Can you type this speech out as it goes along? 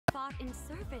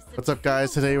What's up,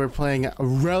 guys? Today we're playing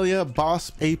Irelia,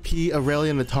 Boss AP Irelia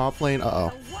in the top lane.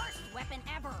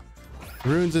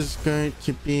 Runes is going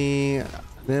to be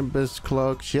Nimbus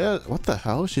Cloak. What the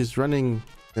hell? She's running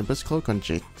Nimbus Cloak on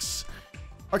Jake's.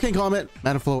 Arcane Comet,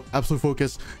 Mana Flow, Absolute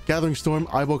Focus, Gathering Storm,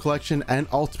 Eyeball Collection, and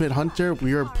Ultimate Hunter.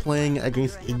 We are playing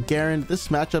against Garen. This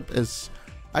matchup is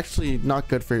actually not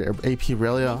good for AP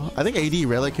Irelia. I think AD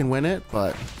Irelia can win it,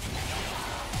 but...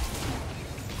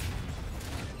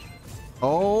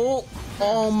 Oh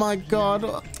my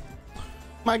god.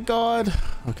 My god.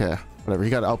 Okay, whatever. He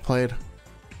got outplayed.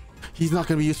 He's not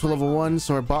going to be used for level 1,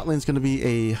 so our bot lane's going to be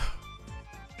a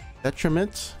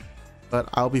detriment. But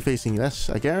I'll be facing this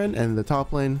Garen, and the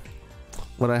top lane,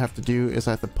 what I have to do is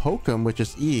I have to poke him, which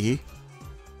is E.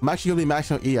 I'm actually going to be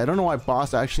maxing out E. I don't know why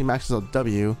Boss actually maxes out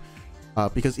W,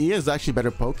 because E is actually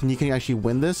better poke, and you can actually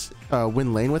win this,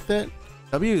 win lane with it.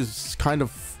 W is kind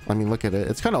of, I mean, look at it.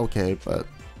 It's kind of okay, but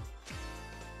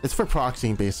it's for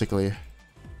proxying, basically.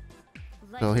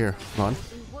 So here, come on.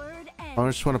 I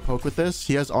just want to poke with this.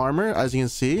 He has armor, as you can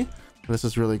see. This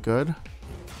is really good.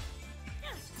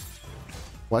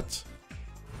 What?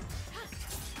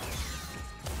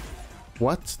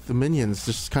 The minions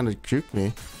just kind of juked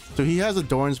me. So he has a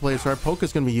Doran's Blade, so our poke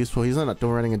is going to be useful. He's not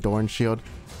running a Doran shield.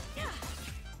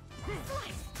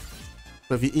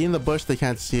 So if you eat in the bush, they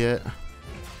can't see it.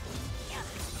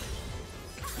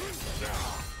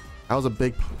 That was a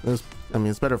big... I mean,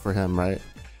 it's better for him, right?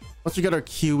 Once we get our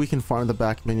Q, we can farm the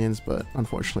back minions, but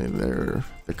unfortunately, they're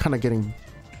kind of getting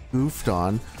goofed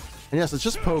on. And yes, it's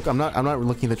just poke. I'm not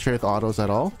looking to trade with autos at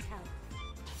all.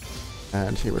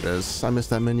 And here it is. I missed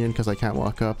that minion because I can't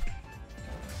walk up.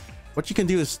 What you can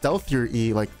do is stealth your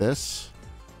E like this.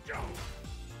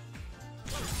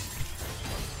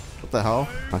 What the hell?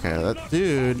 Okay, that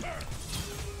dude.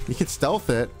 You can stealth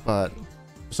it, but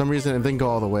for some reason it didn't go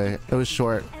all the way. It was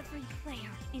short.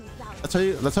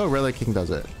 That's how Relic King does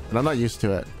it. And I'm not used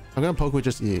to it. I'm gonna poke with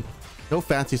just E. No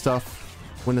fancy stuff.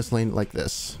 Win this lane like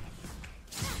this.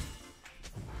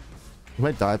 He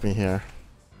might dive me here.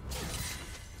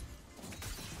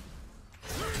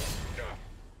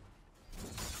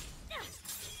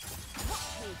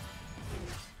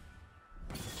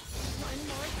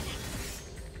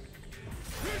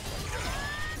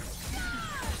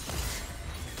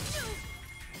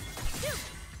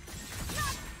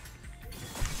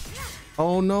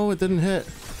 Oh no, it didn't hit.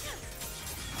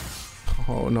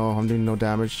 Oh no, I'm doing no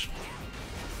damage.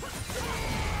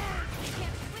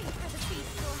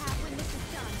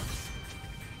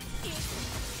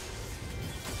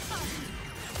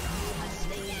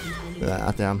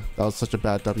 Ah, damn, that was such a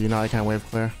bad W. Now I can't wave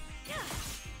clear.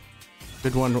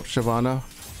 Good one, Shyvana.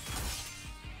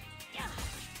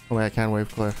 Oh wait, I can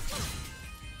wave clear.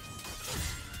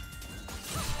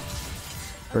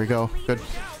 There we go. Good.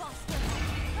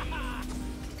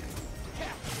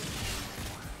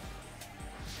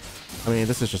 I mean,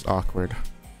 this is just awkward.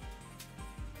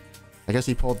 I guess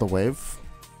he pulled the wave.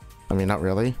 I mean, not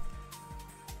really.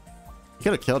 He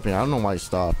could have killed me. I don't know why he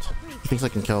stopped. He thinks I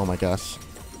can kill him, I guess.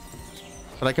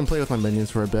 But I can play with my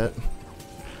minions for a bit.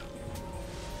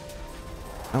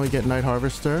 And we get Night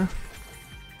Harvester.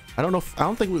 I don't know if, I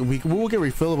don't think we will get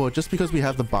refillable just because we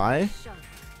have the buy.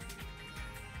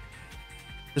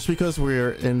 Just because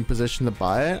we're in position to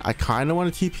buy it. I kind of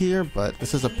want to TP here, but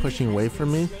this is a pushing wave for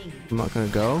me. I'm not going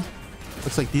to go.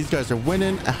 Looks like these guys are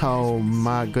winning. Oh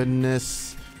my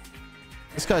goodness.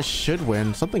 This guy should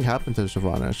win. Something happened to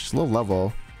Shyvana. She's low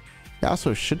level. He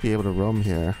also should be able to roam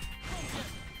here.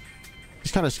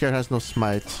 He's kind of scared, has no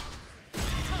smite.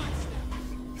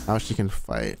 Now she can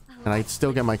fight. And I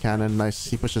still get my cannon. Nice.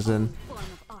 He pushes in.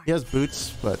 He has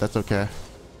boots, but that's okay.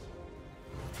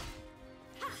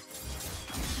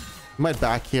 He might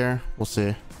back here. We'll see.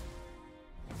 An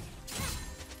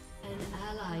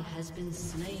ally has been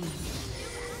slain.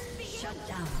 Shut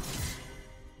down.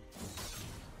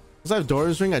 Because I have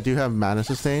Dora's Ring, I do have mana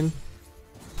sustain.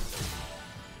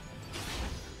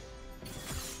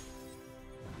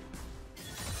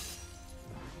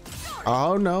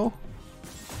 Oh no.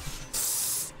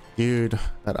 Dude,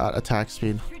 that attack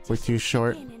speed way too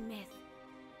short.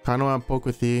 Kinda want to poke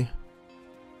with E.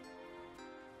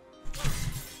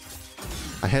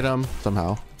 I hit him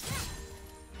somehow.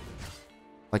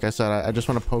 Like I said, I just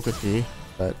want to poke with E,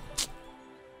 but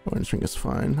Orange Ring is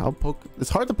fine. I'll poke. It's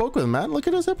hard to poke with him, man. Look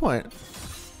at his hit point.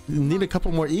 You need a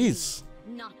couple more E's.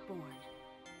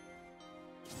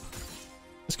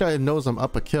 This guy knows I'm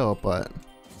up a kill, but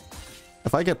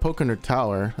if I get poke under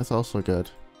tower, that's also good.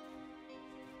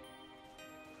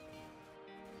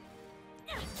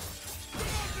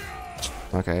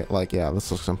 Okay, like, yeah,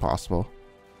 this looks impossible.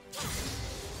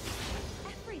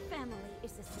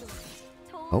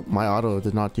 Oh, my auto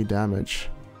did not do damage.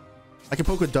 I can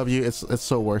poke with W. It's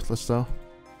so worthless though.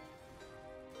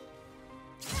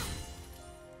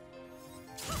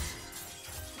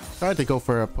 Tried to go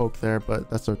for a poke there, but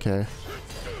that's okay.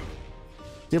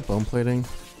 Do you have bone plating?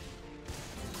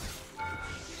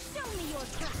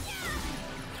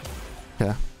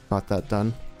 Okay, got that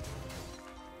done.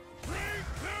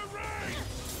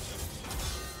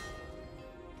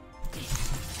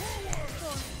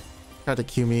 Tried to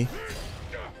Q me.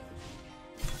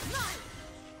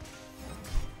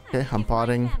 Okay, I'm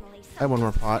potting. I have one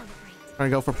more pot. Trying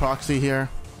to go for proxy here.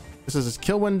 This is his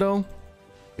kill window.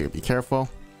 You be careful.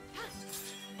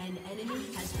 An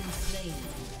enemy has been slain.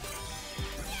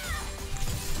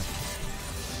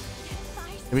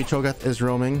 Maybe Cho'Gath is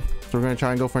roaming, so we're gonna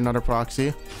try and go for another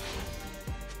proxy.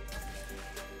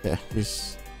 Yeah,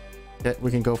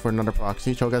 we can go for another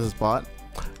proxy. Cho'Gath is bot.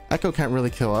 Echo can't really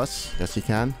kill us. Yes, he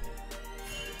can.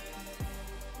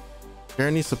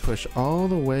 Garen needs to push all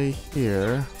the way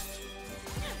here.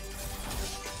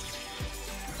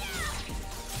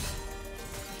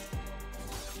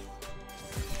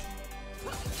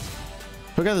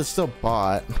 Cho'Gath is still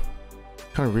bot.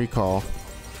 Kind of recall.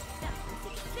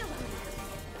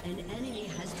 An enemy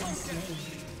has been slain.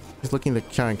 He's looking to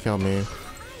try and kill me.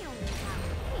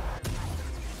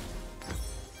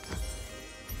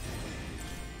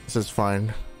 This is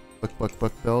fine.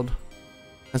 Book build.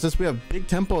 And since we have big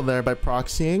tempo there by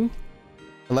proxying,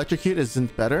 electrocute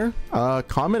isn't better.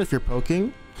 Comment if you're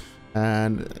poking,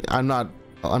 and I'm not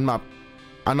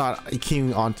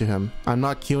queuing onto him. I'm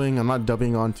not queuing. I'm not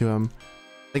dubbing onto him.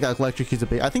 I think electrocute's a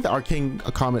big. I think the arcane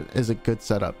comment is a good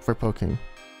setup for poking.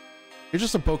 You're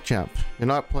just a poke champ. You're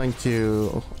not playing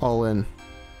to all in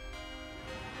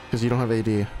because you don't have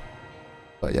AD.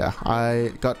 But yeah,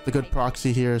 I got the good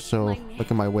proxy here, so look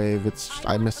at my wave.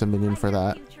 I missed a minion for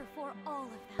that.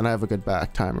 And I have a good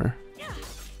back timer.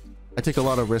 I take a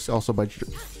lot of risk also by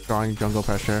drawing jungle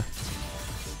pressure.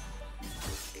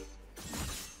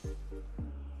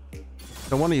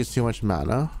 Don't want to use too much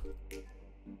mana.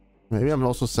 Maybe I'm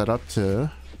also set up to...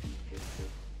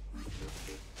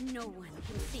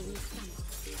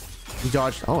 He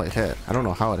dodged. Oh, it hit. I don't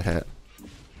know how it hit.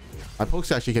 My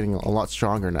poke's actually getting a lot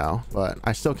stronger now, but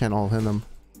I still can't all hit him.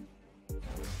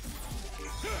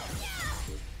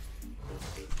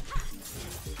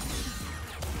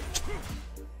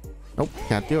 Nope,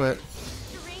 can't do it.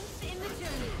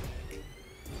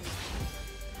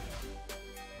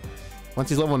 Once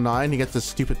he's level 9, he gets this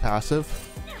stupid passive.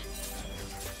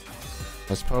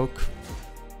 Let's poke.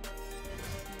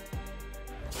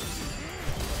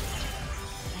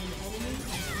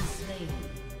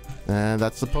 And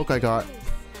that's the poke I got.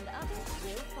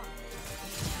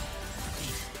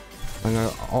 I'm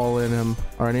gonna all in him,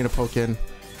 or I need to poke in.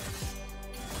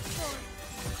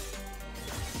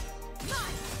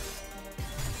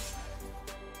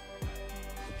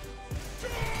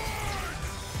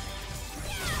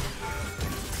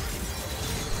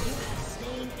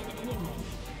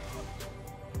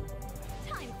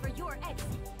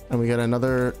 And we get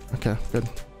another. Okay, good.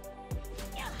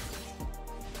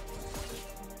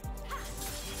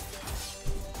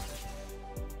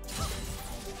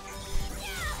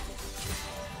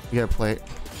 You get a plate.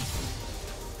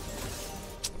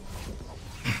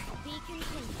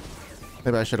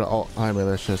 Maybe I should have. Oh, I maybe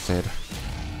I should have stayed.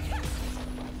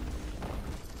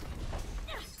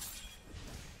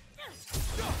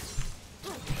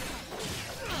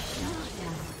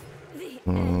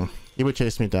 He would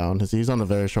chase me down because he's on a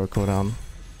very short cooldown.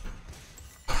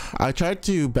 I tried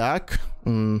to back.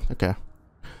 Okay.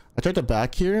 I tried to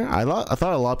back here. I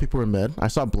thought a lot of people were mid. I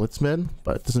saw Blitz mid,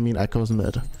 but it doesn't mean Echo's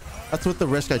mid. That's what the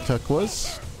risk I took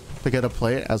was, to get a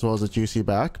plate as well as a juicy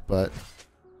back, but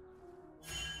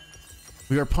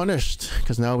we are punished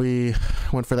because now we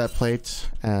went for that plate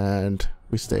and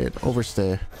we stayed.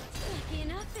 Overstay. He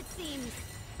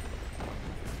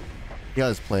got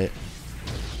his plate.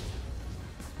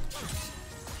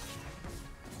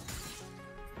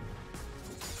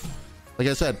 Like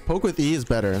I said, poke with E is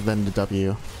better than the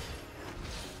W.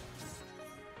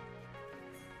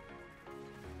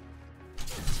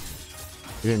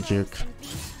 You didn't juke.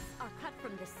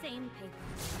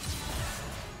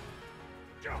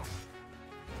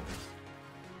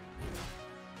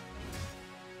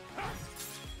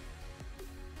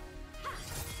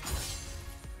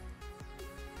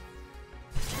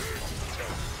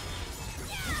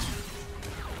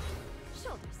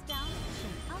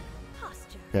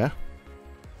 Yeah.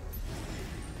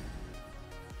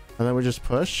 And then we just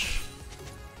push.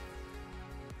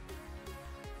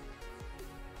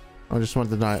 I just want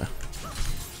to deny it.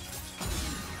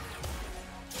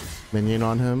 minion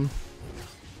on him.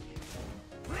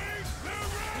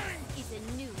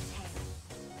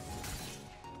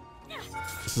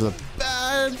 This is a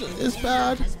bad. It's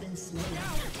bad.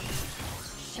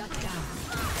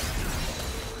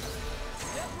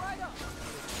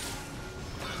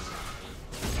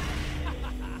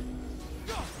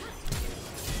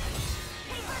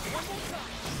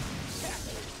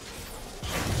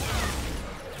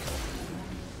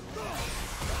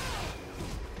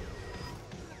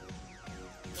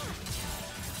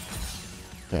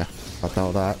 Yeah, got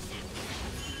all that.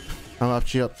 I'm up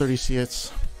G up 30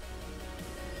 CS.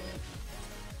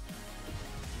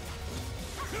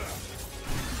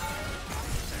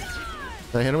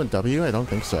 Did I hit him with W? I don't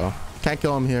think so. Can't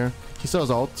kill him here. He still has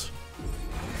ult.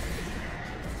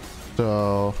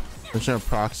 So I'm just gonna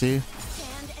proxy.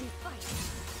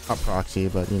 Not proxy,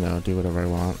 but you know, do whatever I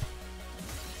want.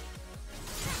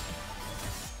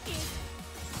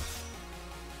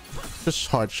 Just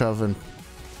hard shoving.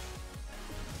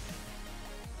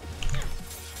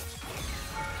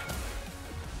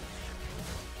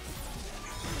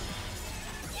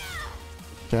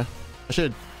 Okay.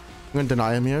 I'm gonna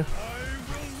deny him here.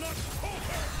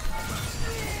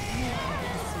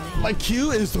 My Q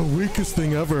is the weakest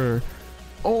thing ever.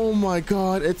 Oh my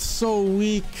god, it's so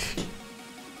weak.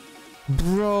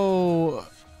 Bro.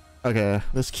 Okay,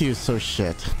 this Q is so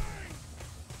shit.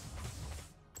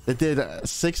 It did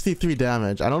 63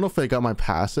 damage. I don't know if I got my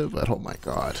passive, but oh my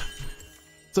god.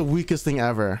 It's the weakest thing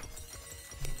ever.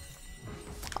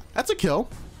 That's a kill.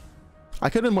 I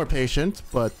could have been more patient,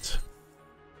 but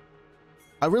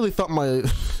I really thought my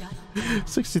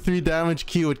 63 damage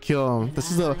Q would kill him.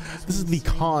 This is the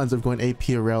cons of going AP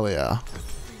Irelia.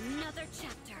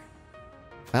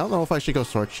 I don't know if I should go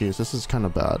sword shoes. This is kind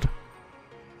of bad.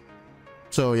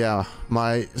 So yeah,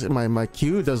 my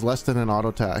Q does less than an auto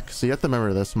attack. So you have to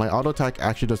remember this. My auto attack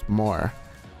actually does more.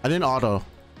 I didn't auto.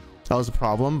 That was a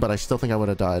problem, but I still think I would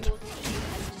have died.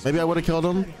 Maybe I would have killed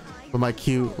him, but my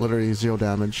Q literally 0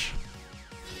 damage.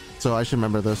 So I should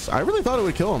remember this. I really thought it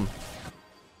would kill him.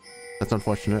 That's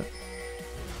unfortunate.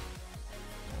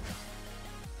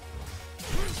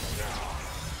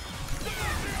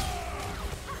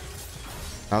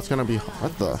 Now it's gonna be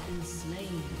what the?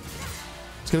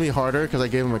 It's gonna be harder because I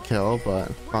gave him a kill,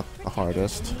 but not the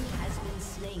hardest.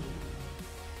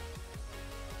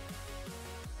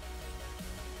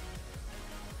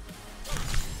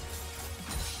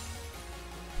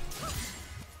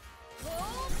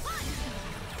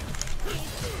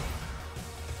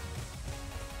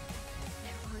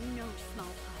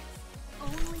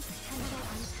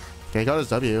 Okay, he got his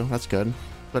W. That's good.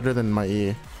 Better than my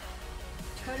E.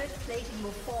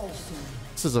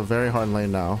 This is a very hard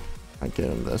lane now. I give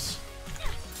him this.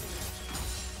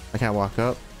 I can't walk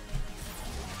up.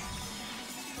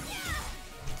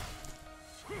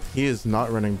 He is not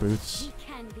running boots.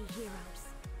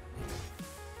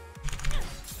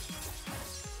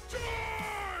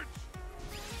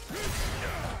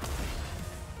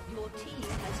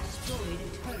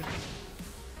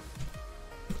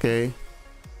 Okay.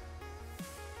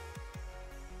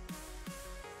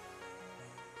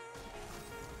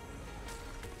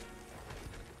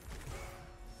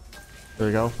 There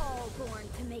we go.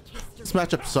 This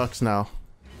matchup sucks now.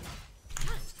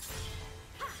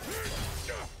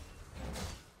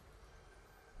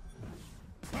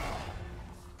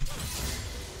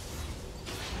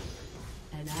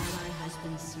 An ally has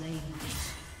been slain.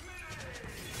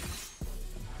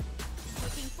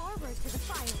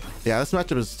 Yeah, this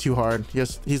matchup is too hard.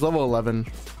 He's level 11.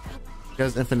 He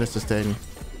has infinite sustain.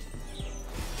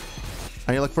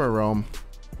 I need to look for a roam.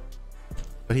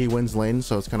 But he wins lane,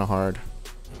 so it's kind of hard.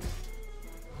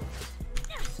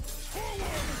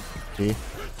 See?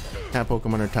 Can't poke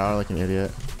him under tower like an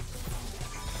idiot.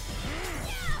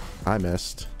 I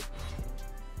missed.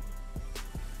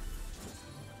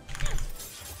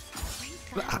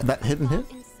 That hit and hit?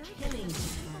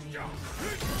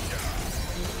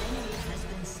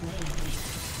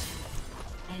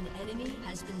 An enemy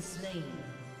has been slain.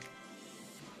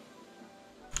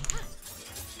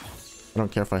 I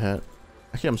don't care if I hit.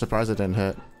 Actually, I'm surprised it didn't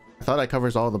hit. I thought I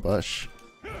covers all the bush.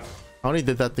 I only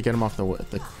did that to get him off the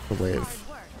wave.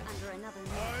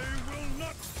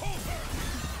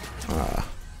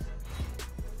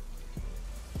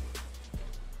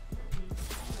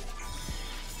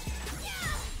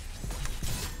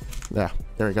 Yeah,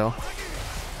 there we go.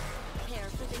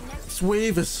 This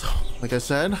wave is, like I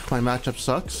said, my matchup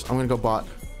sucks. I'm gonna go bot.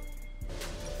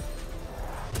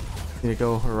 Need to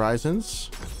go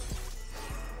Horizons.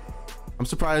 I'm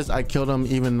surprised I killed him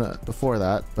even before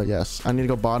that, but yes, I need to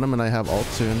go bottom and I have ult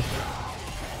soon.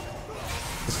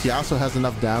 Yasuo has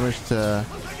enough damage to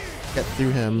get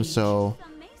through him, so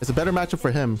it's a better matchup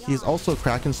for him. He's also a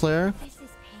Kraken Slayer,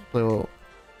 so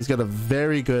he's got a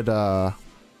very good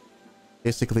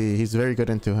basically he's very good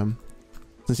into him.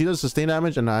 Since he does sustain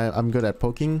damage and I'm good at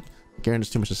poking, Garen does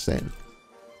too much sustain.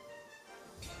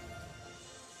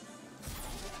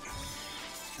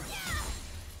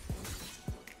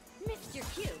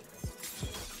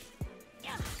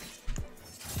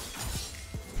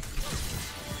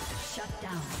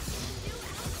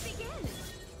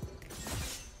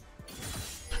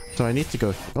 So I need to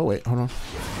go. Oh wait, hold on.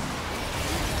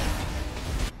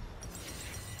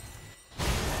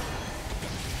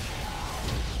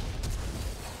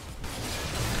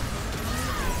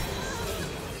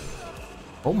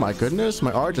 Oh my goodness,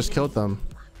 my R just killed them.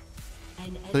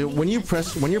 So when you're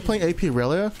playing AP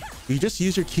Irelia, you just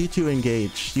use your key to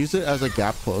engage. Use it as a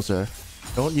gap closer.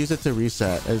 Don't use it to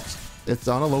reset. It's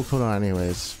on a low cooldown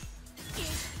anyways.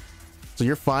 So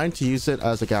you're fine to use it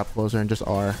as a gap closer and just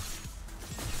R.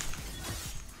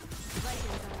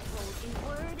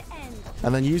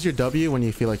 And then use your W when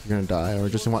you feel like you're gonna die or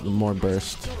just want more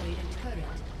burst.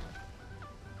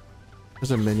 There's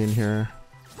a minion here.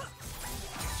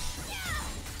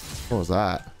 What was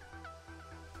that?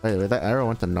 Wait, that arrow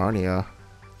went to Narnia.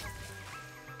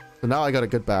 So now I got a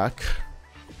good back.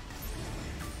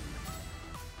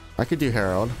 I could do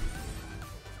Herald.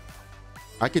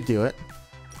 I could do it.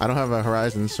 I don't have a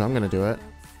Horizon, so I'm gonna do it.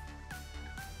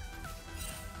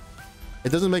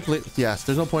 It doesn't make yes,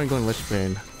 there's no point in going Lich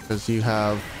Bane because you're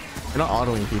not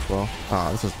autoing people. Oh,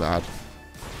 this is bad.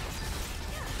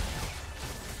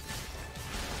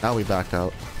 Now we back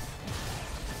out.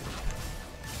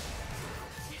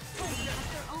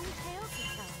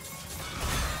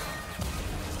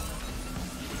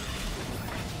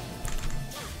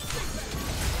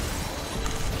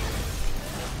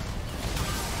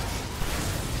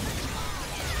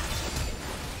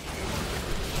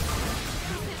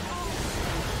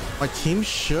 My team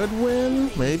should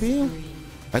win, maybe?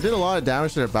 I did a lot of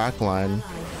damage to their backline.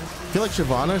 I feel like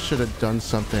Shyvana should have done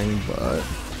something, but...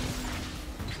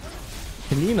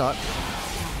 Can you not?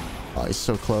 Oh, he's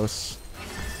so close.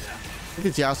 I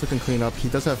think Yasuo can clean up. He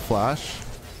does have flash.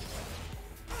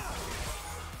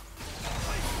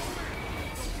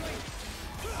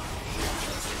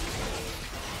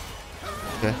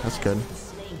 Okay, that's good.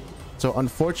 So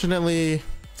unfortunately,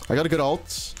 I got a good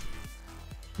ult.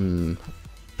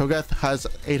 Cho'Gath has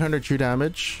 800 true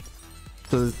damage,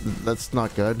 so that's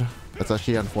not good. That's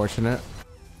actually unfortunate.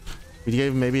 We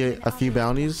gave maybe a few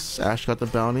bounties. Ashe got the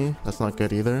bounty. That's not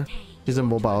good either. She's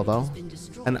immobile though.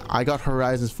 And I got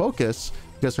Horizon's Focus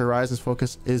because Horizon's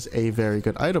Focus is a very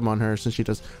good item on her since she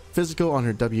does physical on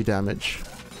her W damage.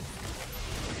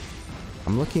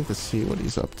 I'm looking to see what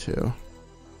he's up to.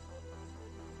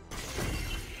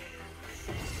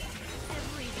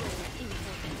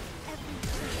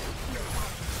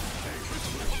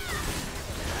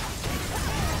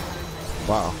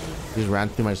 Wow, he just ran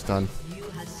through my stun.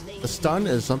 The stun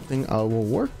is something I will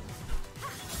work.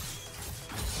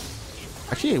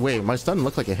 Actually, wait, my stun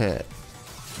looked like a hit.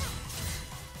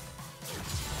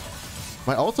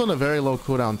 My ult's on a very low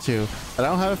cooldown too, and I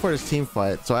don't have it for this team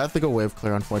fight, so I have to go wave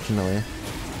clear, unfortunately.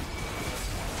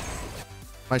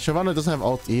 My Shyvana doesn't have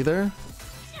ult either.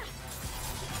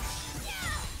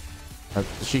 Did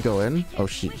she go in? Oh,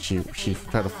 she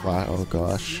tried to fly. Oh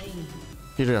gosh,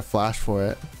 she did a flash for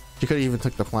it. She could have even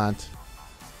took the plant.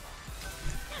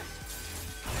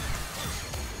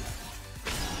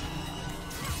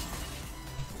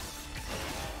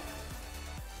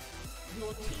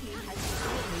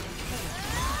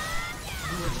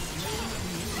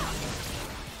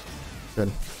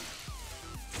 Good.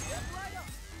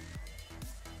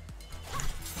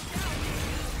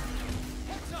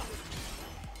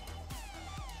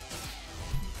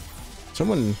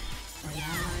 Someone...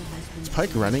 Is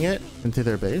Pyke running it into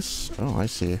their base? Oh, I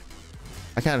see.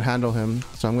 I can't handle him,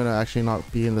 so I'm gonna actually not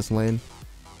be in this lane.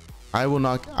 I don't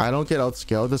get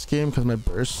outscaled this game because my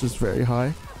burst is very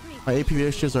high. My AP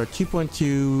ratios are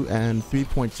 2.2 and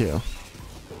 3.2.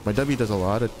 My W does a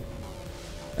lot of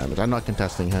damage. I'm not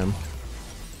contesting him.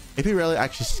 AP Irelia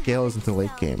actually scales into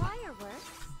late game.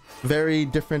 Very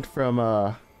different from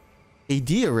AD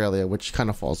Irelia, which kind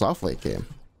of falls off late game.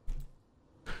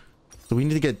 So we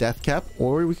need to get Death Cap,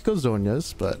 or we could go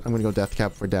Zhonya's, but I'm going to go Death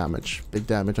Cap for damage. Big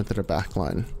damage onto their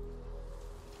backline.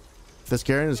 If this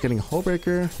Garen is getting a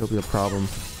Hullbreaker, it'll be a problem.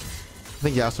 I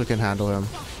think Yasuo can handle him.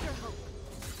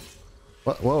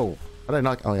 What? Whoa. How did I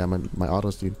knock? Oh yeah, my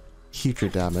autos do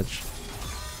putrid damage.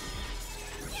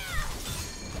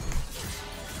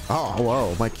 Oh,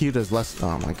 whoa. My Q does less.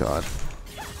 Oh my god.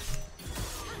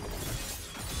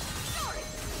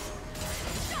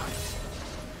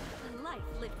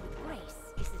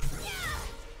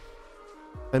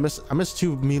 I missed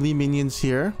 2 melee minions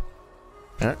here.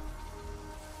 There.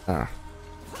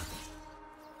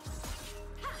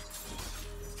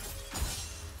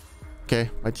 Okay,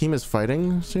 my team is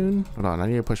fighting soon. Hold on, I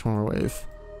need to push one more wave.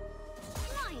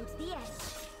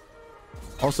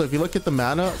 Also, if you look at the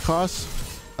mana cost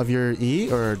of your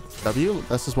E or W,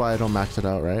 this is why I don't max it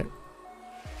out, right?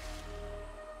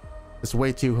 It's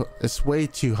way too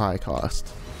high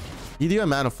cost. You do a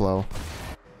mana flow.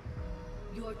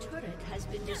 Your turret has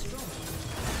been destroyed.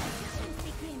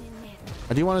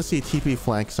 I do want to see TP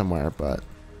flank somewhere, but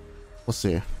we'll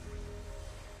see.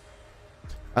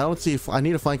 I don't see. I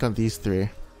need a flank on these 3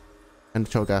 and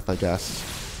Cho'Gath, I guess.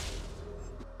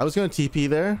 I was going to TP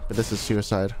there, but this is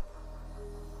suicide.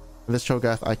 And this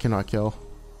Cho'Gath I cannot kill.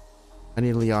 I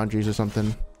need Leandries or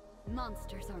something.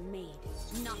 Monsters are made,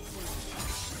 not women.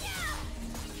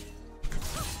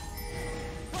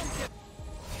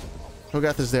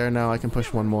 Cho'Gath is there now. I can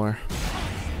push one more.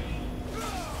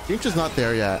 Jinx is not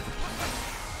there yet.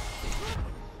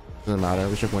 Doesn't matter.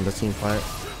 We should win the team fight.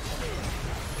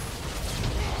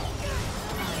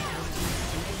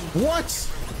 What?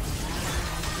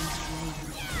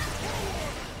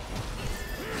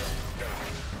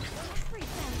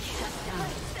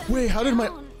 Wait, how did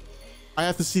I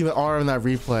have to see the R in that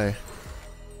replay.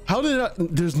 How did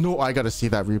there's no, I gotta see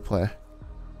that replay.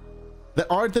 The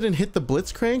R didn't hit the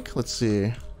Blitzcrank? Let's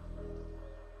see.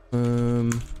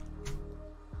 If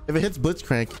it hits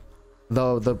Blitzcrank,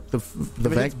 the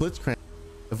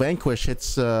Vanquish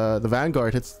hits the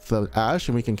Vanguard hits the Ashe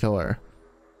and we can kill her.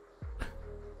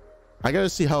 I gotta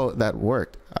see how that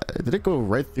worked. Did it go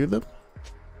right through them?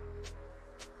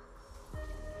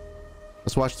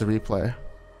 Let's watch the replay.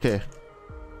 Okay.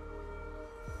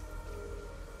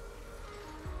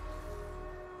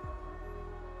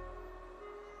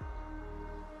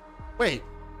 Wait.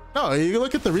 No, you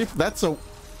look at the replay. That's a...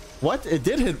 What? It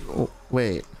did hit... Oh,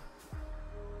 wait.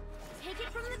 Take it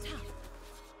from the top.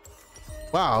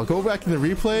 Wow, go back in the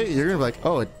replay. You're gonna be like,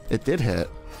 oh, it did hit.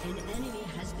 An enemy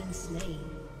has been slain.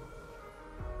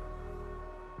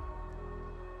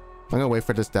 I'm gonna wait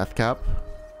for this death cap.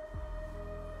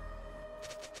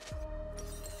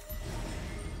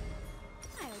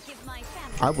 I'll give my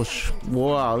family I will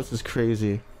wow, this is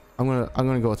crazy. I'm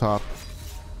gonna go top.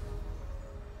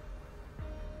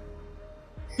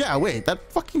 Yeah, wait, that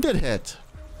fucking did hit.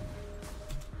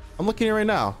 I'm looking at it right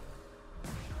now.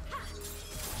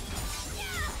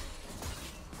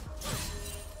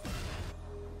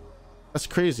 That's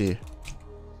crazy.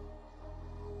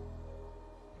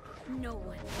 No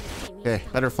one can see me. Okay,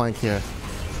 better flank here.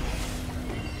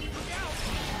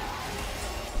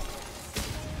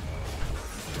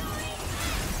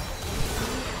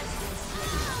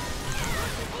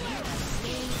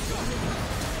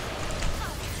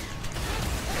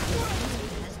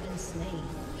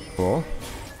 Cool.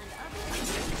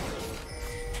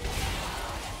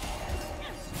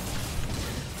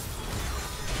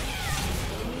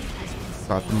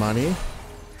 Got the money.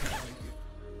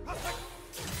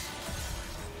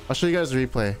 I'll show you guys the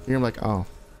replay. You're like, oh.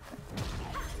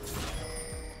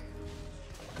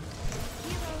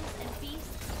 Heroes and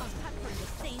beasts are cut from the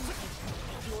same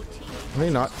place. Your team Are they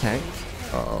not tanked?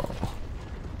 Oh.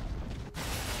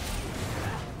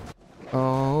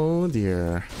 Oh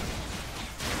dear.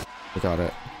 I got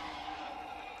it.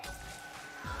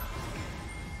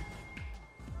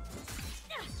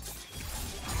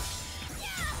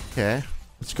 Okay,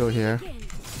 let's go here.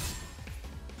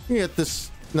 You get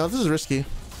this. No, this is risky.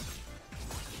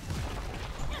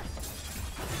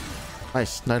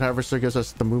 Nice. Night Harvester gives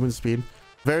us the movement speed.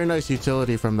 Very nice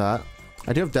utility from that.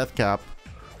 I do have death cap.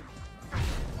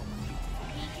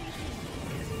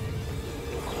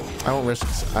 I won't risk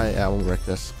this. I won't wreck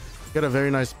this. Got a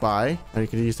very nice buy, and you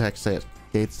can use the hex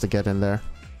gates to get in there.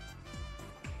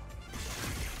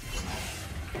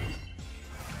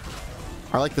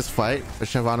 I like this fight, but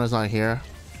Shyvana's not here.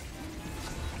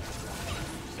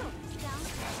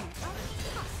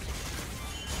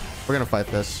 We're gonna fight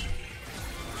this.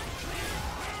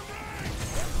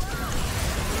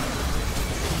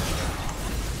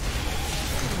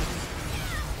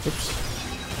 Oops.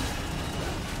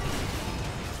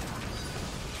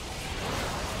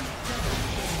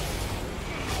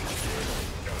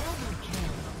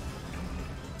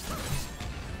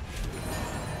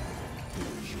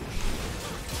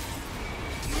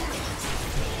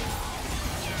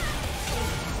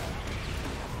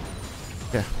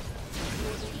 Yeah.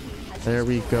 There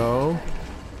we go.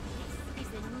 is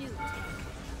a new tale.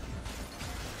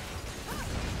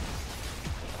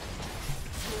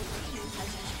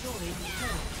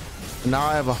 Now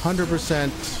I have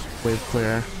 100% wave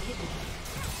clear.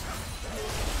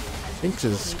 Jinx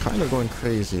is kind of going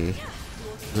crazy.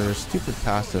 They're stupid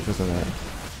passive, isn't it?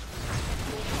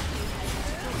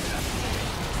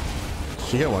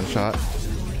 She hit one shot.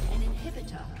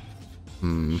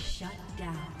 Shut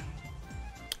down.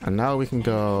 And now we can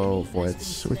go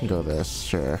voids. We can go this,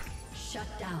 sure. Shut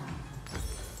down.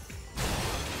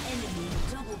 Enemy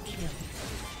double kill.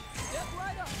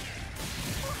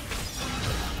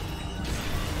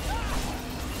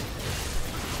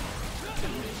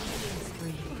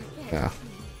 Yeah.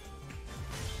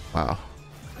 Wow.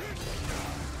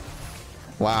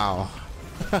 Wow.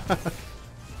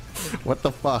 What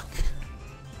the fuck?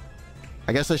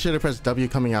 I guess I should have pressed W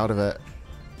coming out of it.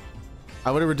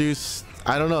 I would have reduced.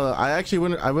 I don't know. I actually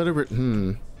wouldn't. I would have.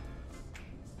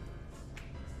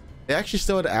 They actually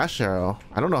still had Ash Arrow.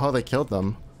 I don't know how they killed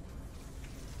them.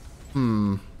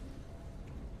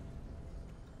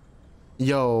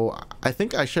 Yo, I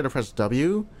think I should have pressed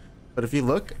W. But if you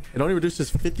look, it only reduces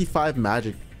 55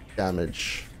 magic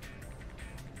damage.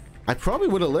 I probably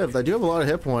would have lived. I do have a lot of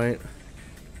hit point.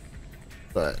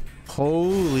 But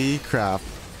holy crap.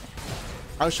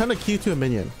 I was trying to Q to a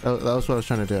minion. That was what I was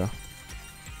trying to do.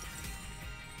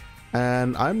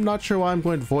 And I'm not sure why I'm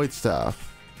going Void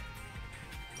Staff.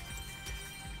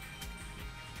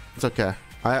 It's okay.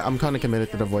 I'm kind of committed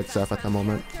to the Void Staff at the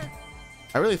moment.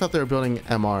 I really thought they were building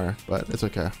MR, but it's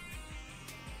okay.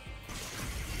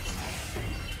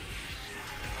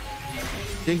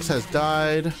 Jinx has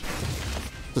died.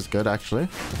 This is good, actually. I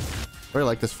really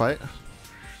like this fight.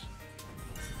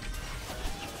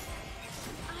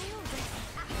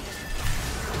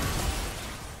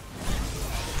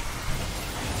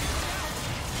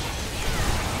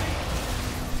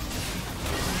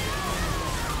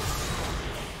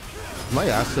 My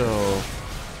Yasuo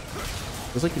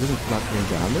looks like he doesn't not doing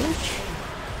damage.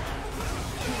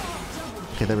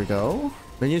 Okay, there we go.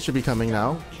 Minions should be coming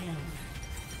now.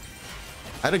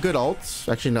 I had a good ult.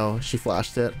 Actually, no, she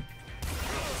flashed it.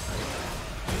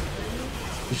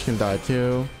 She can die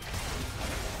too.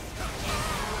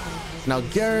 Now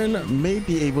Garen may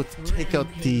be able to take out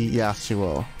the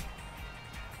Yasuo.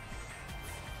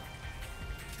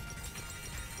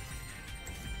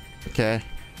 Okay.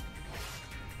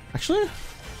 Actually?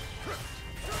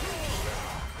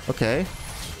 Okay.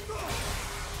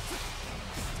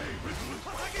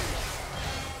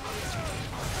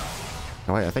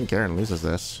 Oh wait, I think Garen loses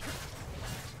this.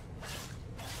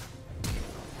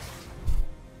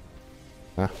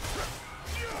 Huh.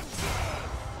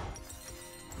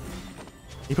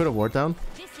 You put a ward down?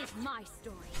 This is my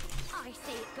story. I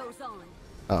say it goes on.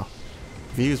 Oh.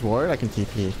 If you use ward, I can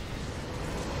TP.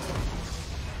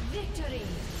 Victory.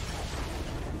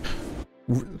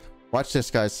 Watch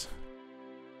this, guys.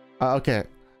 Okay.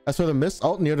 As for the mist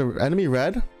ult near the enemy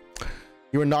red,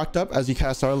 you were knocked up as you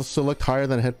cast also looked higher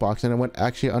than a hitbox, and it went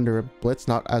actually under a blitz,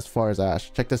 not as far as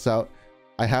Ash. Check this out.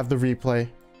 I have the replay.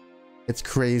 It's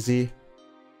crazy.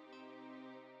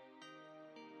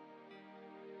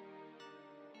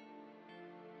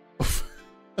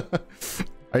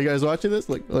 Are you guys watching this?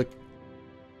 Look.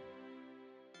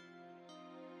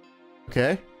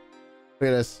 Okay. Look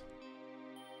at this.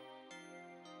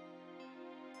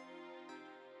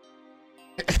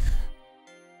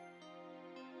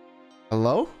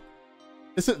 Hello?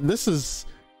 This is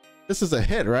a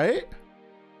hit, right?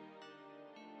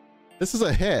 This is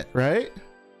a hit, right?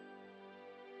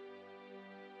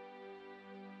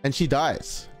 And she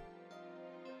dies.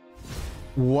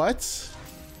 What?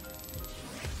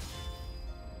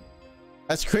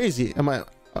 That's crazy. Am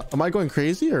I going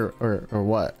crazy or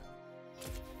what?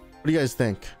 What do you guys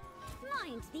think?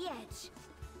 Mind the edge.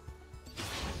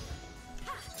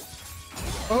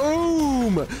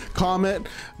 Boom! Comet,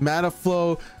 Mana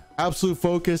Flow, Absolute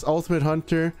Focus, Ultimate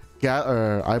Hunter,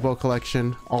 Eyeball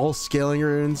Collection, all scaling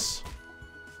runes.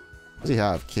 What does he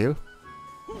have? Q?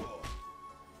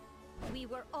 We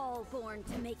were all born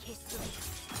to make history.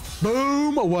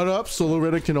 Boom! What up? Solo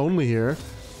Riddick only here.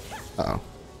 Uh oh.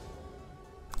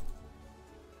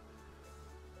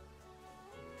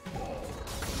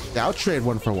 Yeah, I'll trade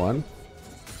 1 for 1.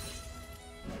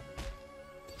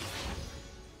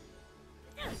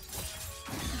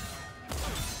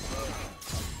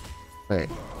 Wait.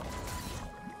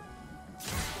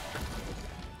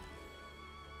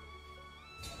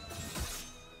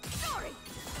 Sorry.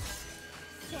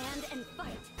 Stand and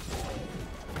fight.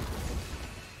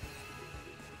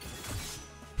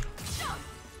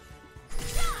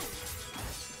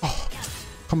 Oh,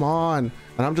 come on.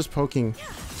 And I'm just poking.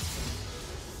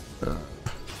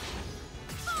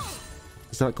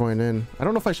 He's not going in. I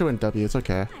don't know if I should win W. It's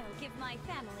okay. I'll give my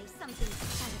family something to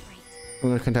celebrate. I'm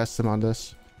gonna contest him on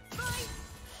this.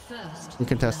 First You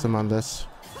contest him on this.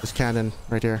 This cannon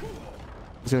right here.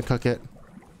 He's gonna cook it.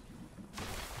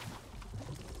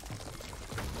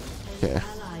 Okay.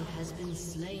 Ally has been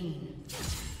slain.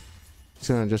 He's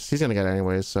gonna get it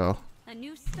anyways, so. A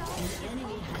new start. An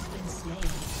enemy has been slain.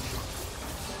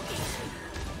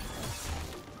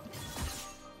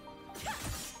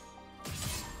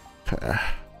 Okay.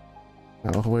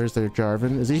 Now, where's their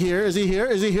Jarvan? Is he here? Is he here?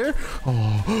 Is he here?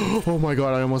 Oh, oh my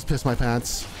god, I almost pissed my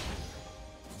pants.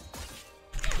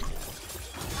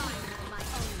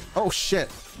 Oh shit.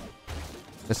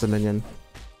 Missed a minion.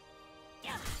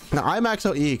 Now I max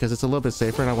out E because it's a little bit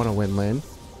safer and I want to win lane.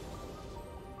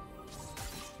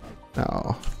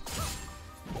 No.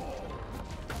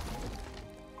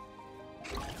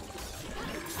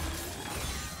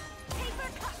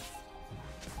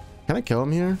 Can I kill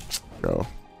him here? Bro.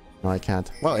 No, I can't.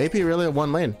 Wow, AP really at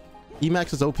one lane.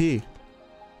 Emax is OP.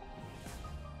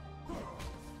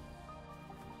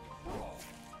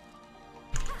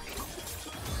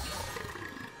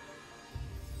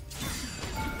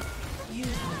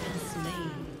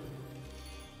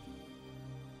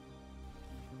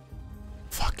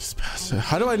 Fuck his passive.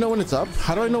 How do I know when it's up?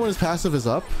 How do I know when his passive is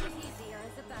up? Easier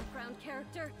as a background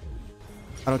character.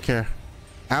 I don't care.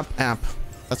 Amp.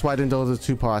 That's why I didn't do the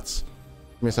 2 pots.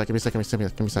 Give me a sec, give me a sec, give me a sec,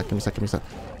 give me a sec, give me a sec, give me a sec.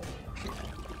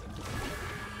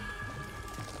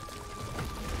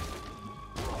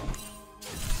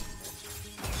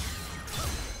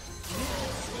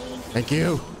 Thank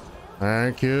you.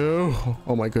 Thank you.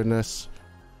 Oh my goodness.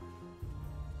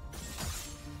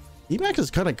 Emax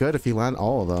is kind of good if you land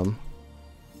all of them.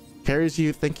 Carries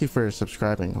you. Thank you for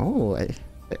subscribing. Oh, AP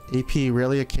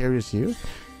Irelia carries you.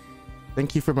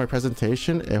 Thank you for my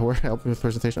presentation. We're helping with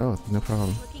presentation. Oh, no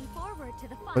problem. Looking forward to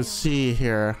the final. Let's see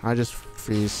here. I just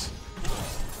freeze.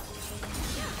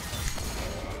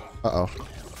 Uh-oh.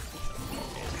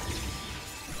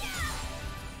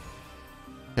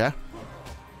 Yeah.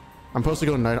 I'm supposed to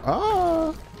go night.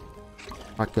 Ah,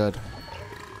 not good.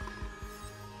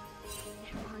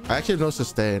 I actually have no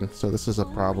sustain, so this is a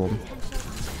problem.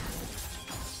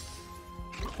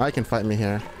 I can fight me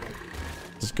here.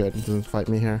 This is good. It doesn't fight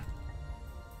me here.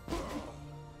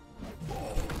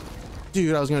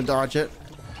 Dude, I was gonna dodge it.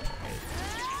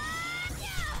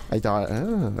 I dodged.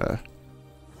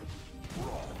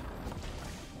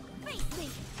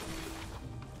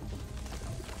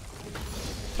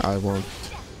 I won't.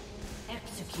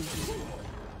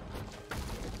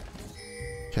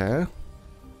 Okay.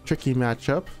 Tricky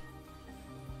matchup.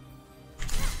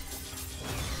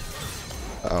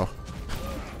 Uh-oh.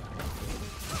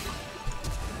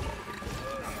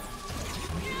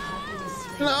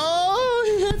 No,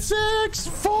 he hit 6.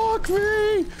 Fuck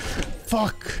me.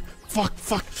 Fuck.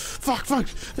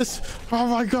 This. Oh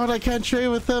my god, I can't trade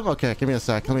with him. Okay, give me a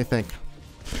sec. Let me think.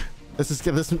 This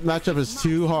matchup is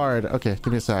too hard. Okay, give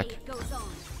me a sec.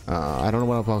 I don't know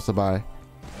what I'm supposed to buy.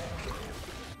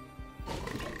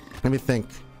 Let me think.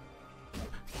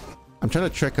 I'm trying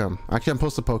to trick him. Actually, I'm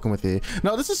supposed to poke him with E.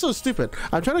 No, this is so stupid.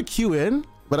 I'm trying to queue in,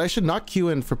 but I should not queue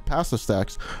in for passive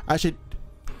stacks. I should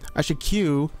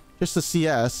queue just the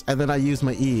CS, and then I use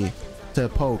my E to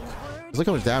poke. Look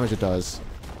how much damage it does.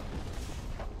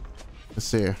 Let's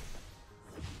see.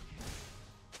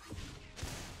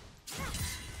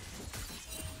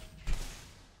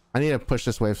 I need to push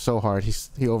this wave so hard.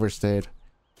 He overstayed.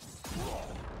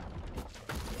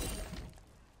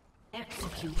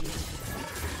 Executed.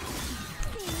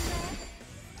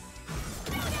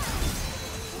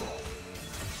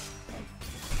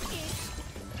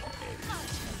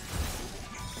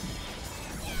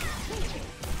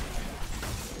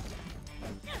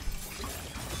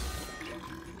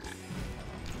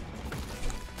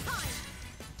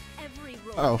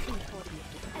 Oh.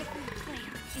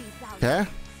 Okay.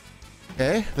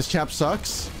 Okay. This chap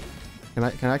sucks. Can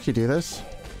I actually do this?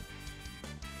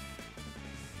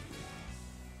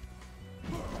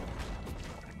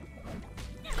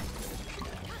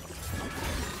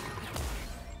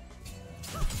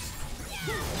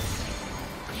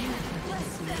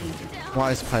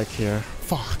 Why is Pike here?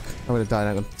 Fuck. I would have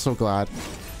died. I'm so glad.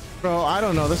 Bro, I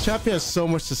don't know. This champion has so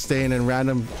much sustain and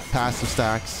random passive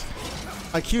stacks.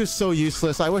 My Q is so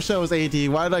useless. I wish I was AD.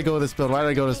 Why did I go this build?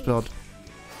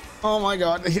 Oh my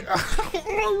god.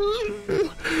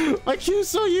 My Q is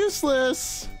so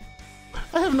useless.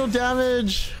 I have no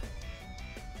damage.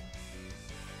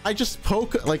 I just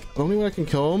poke. Like, only way I can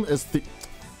kill him is the...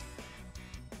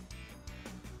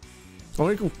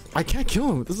 I can't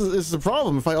kill him. This is the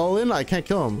problem. If I all in, I can't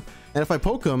kill him. And if I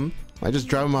poke him, I just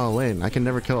drive him out of lane. I can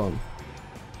never kill him.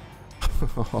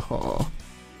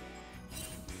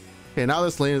 Okay, now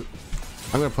this lane,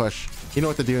 I'm gonna push. You know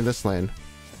what to do in this lane.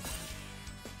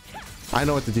 I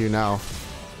know what to do now.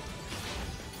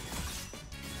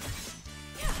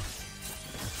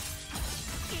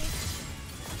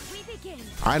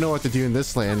 I know what to do in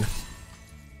this lane.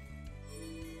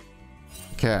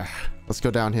 Okay, let's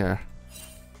go down here.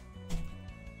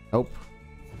 Nope.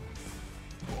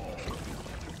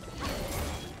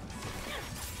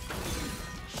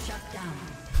 Shut down.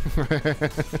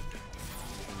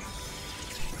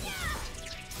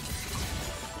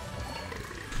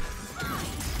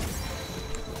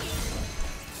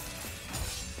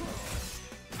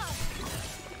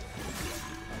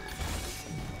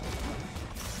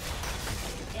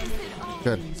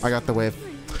 Good. I got the wave.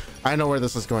 I know where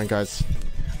this is going, guys.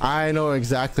 I know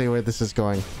exactly where this is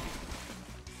going.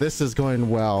 This is going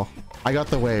well. I got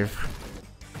the wave.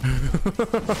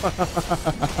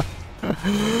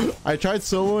 I tried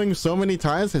soloing so many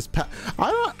times.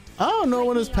 I don't know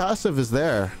when his passive is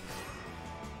there.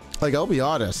 Like, I'll be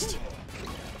honest.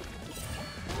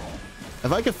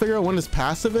 If I could figure out when his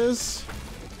passive is,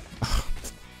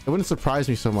 it wouldn't surprise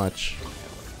me so much.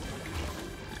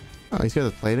 Oh, he's got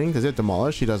the plating. Does it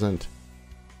demolish? He doesn't.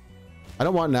 I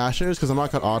don't want Nashers because I'm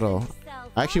not got auto.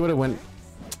 I actually would have went.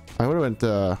 I would have went.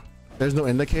 There's no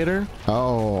indicator.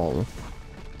 Oh,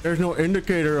 there's no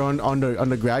indicator on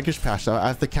the Gragish patch. I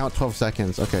have to count 12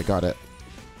 seconds. Okay, got it.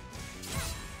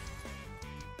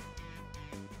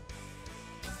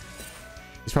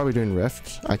 He's probably doing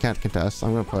Rift. I can't contest.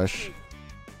 I'm gonna push.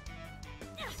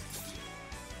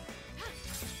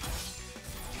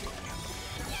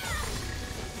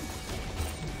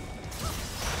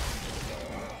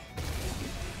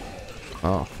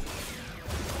 Oh.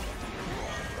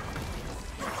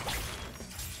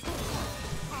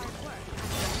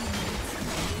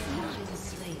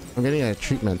 I'm getting a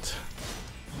treatment.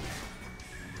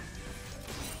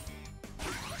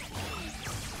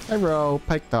 Hey, bro,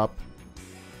 piked up.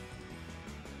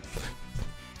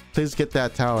 Please get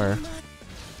that tower.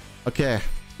 Okay.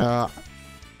 This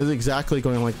is exactly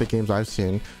going like the games I've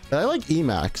seen. But I like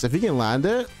Emax. If you can land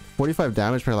it, 45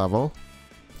 damage per level.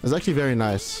 It's actually very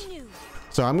nice.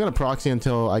 So I'm gonna proxy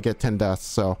until I get 10 deaths.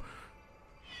 So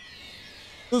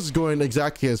this is going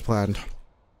exactly as planned.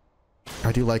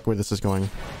 I do like where this is going.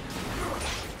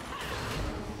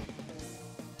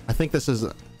 I think this is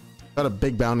got a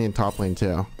big bounty in top lane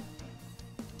too.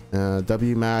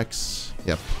 W max.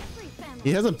 Yep.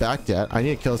 He hasn't backed yet. I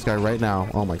need to kill this guy right now.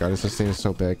 Oh my god, this thing is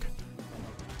so big.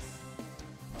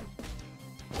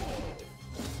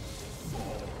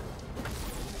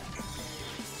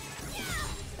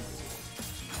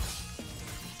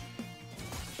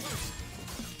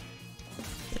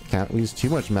 Can't lose too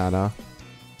much mana.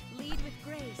 Lead with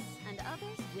grace, and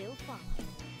others will follow.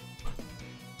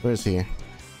 Where is he?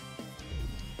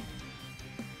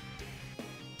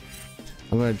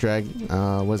 I'm gonna drag.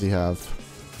 What does he have?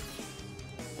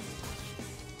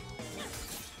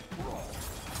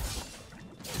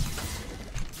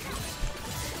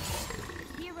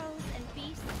 Heroes and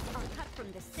beasts are cut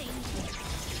from the same cloth.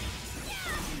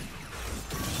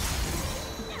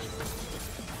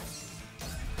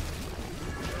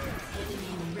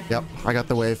 Yep, I got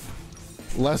the wave.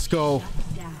 Let's go.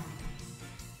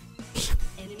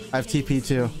 I have TP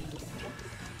too.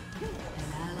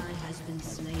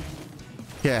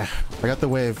 Yeah, I got the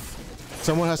wave.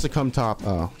 Someone has to come top.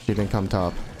 Oh, she didn't come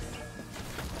top.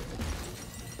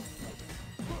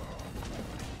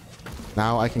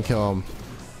 Now I can kill him.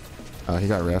 Oh, he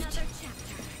got rift.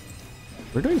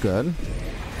 We're doing good.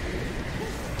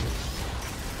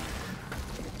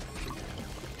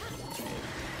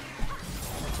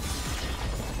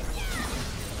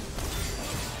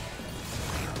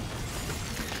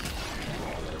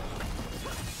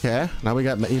 Okay, now we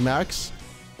got Emax.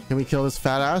 Can we kill this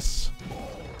fat ass?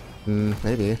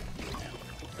 Maybe.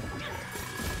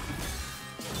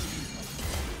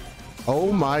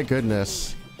 Oh my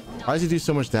goodness. Why does he do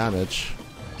so much damage?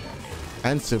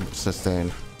 And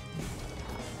sustain.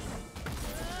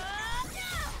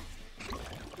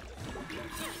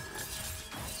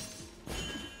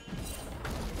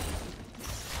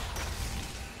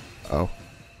 Oh.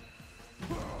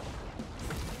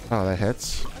 Oh, that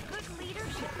hits.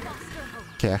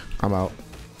 Okay, I'm out.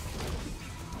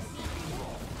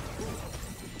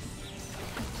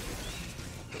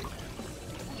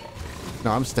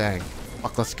 No, I'm staying.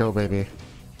 Fuck, let's go, baby.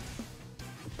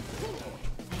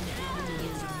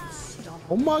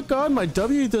 Oh my god, my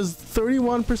W does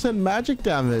 31% magic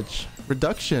damage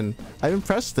reduction. I even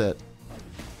pressed it.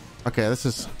 Okay, this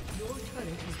is...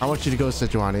 I want you to go,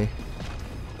 Sejuani.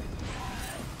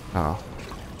 Oh.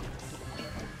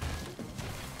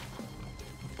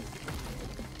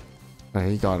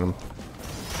 Okay, he got him.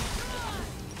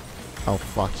 Oh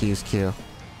fuck, he used Q.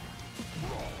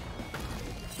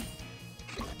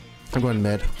 I'm going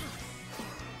mid.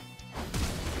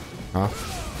 Huh?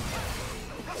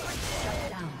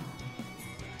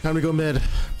 Time to go mid.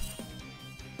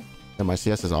 And my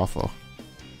CS is awful.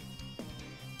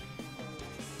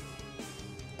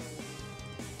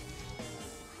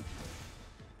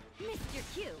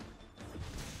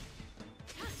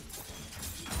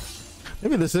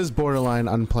 Maybe this is borderline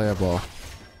unplayable.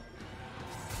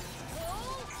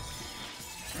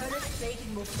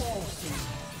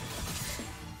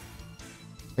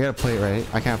 I gotta play it right.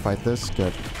 I can't fight this.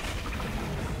 Good.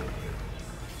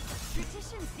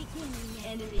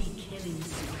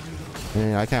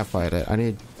 Yeah, I can't fight it. I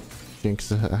need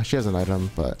Jinx. She has an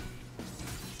item, but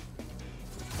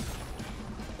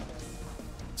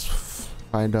let's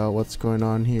find out what's going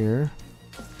on here.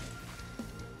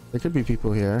 There could be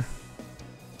people here.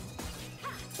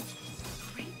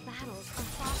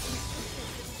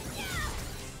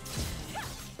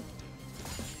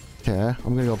 Okay,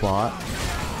 I'm gonna go bot.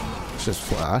 It's just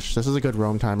flash. This is a good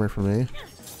roam timer for me.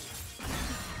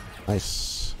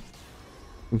 Nice.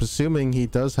 I'm assuming he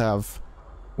does have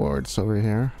wards over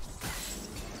here.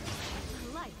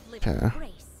 Okay.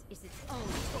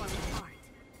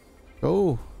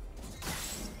 Oh.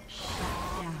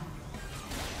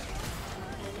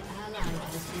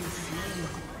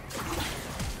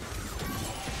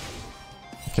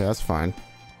 Okay, that's fine.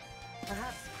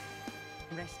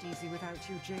 Rest easy without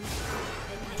you, Jinx.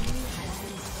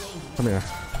 Come here.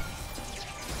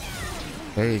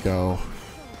 There you go.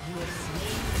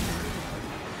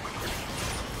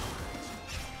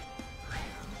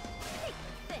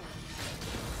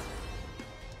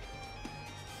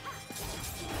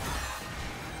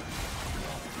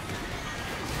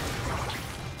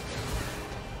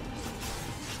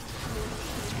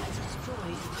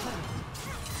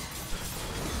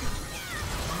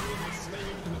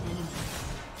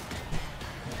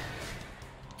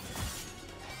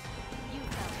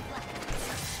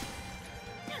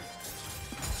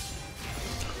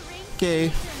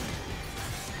 Okay.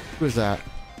 Who is that?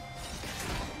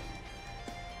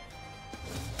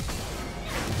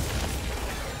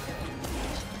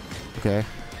 Okay.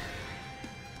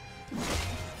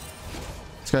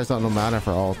 This guy's not no mana for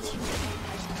ult.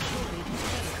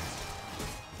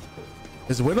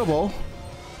 It's winnable.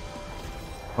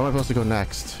 Where am I supposed to go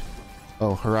next?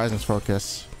 Oh, Horizon's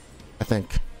focus, I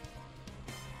think.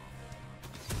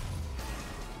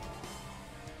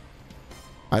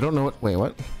 I don't know what. Wait,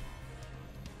 what?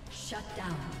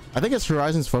 I think it's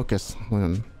Horizon's focus.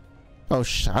 Oh,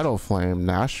 Shadow Flame.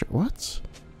 Nasher. What?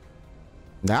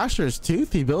 Nasher's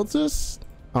Tooth? He builds this?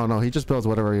 Oh no, he just builds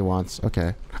whatever he wants.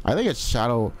 Okay. I think it's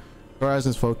Shadow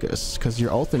Horizon's focus because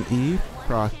your ult and E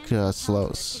proc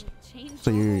slows.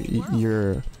 So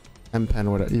your M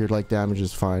pen, whatever, your like damage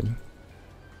is fine.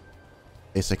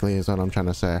 Basically, is what I'm trying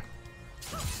to say.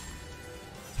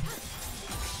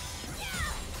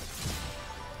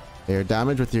 Your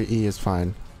damage with your E is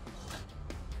fine.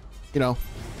 You know,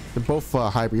 they're both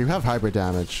hybrid. You have hybrid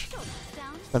damage.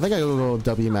 I think I will go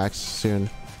W max soon.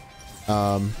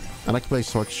 I like to play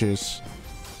Sword Shoes.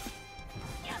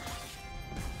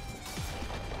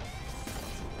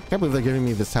 Can't believe they're giving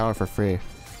me this tower for free.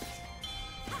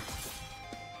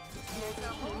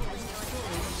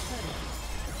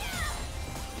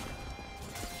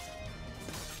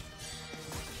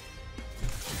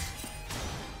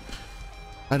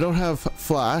 I don't have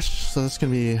flash, so this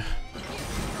can be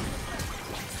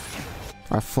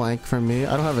a flank from me.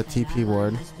 I don't have a TP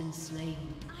ward.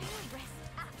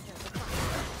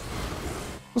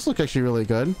 This looks actually really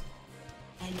good.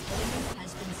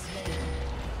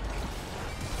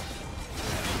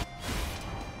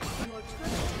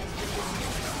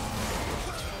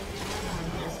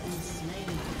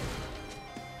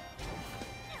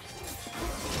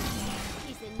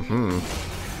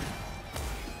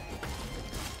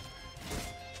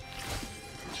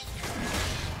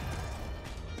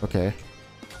 Okay.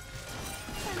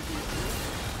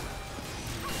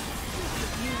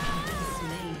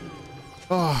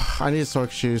 Oh, I need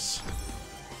Sork Shoes.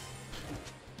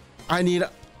 I need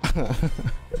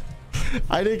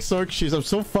I need Sork Shoes. I'm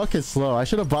so fucking slow. I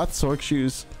should have bought Sork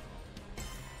Shoes.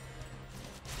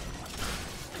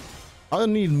 I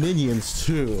need minions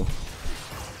too.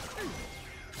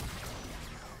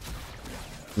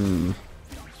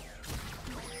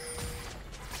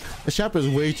 The shop is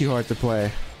way too hard to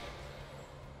play.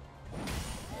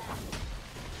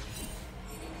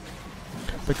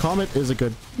 The Comet is a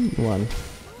good one.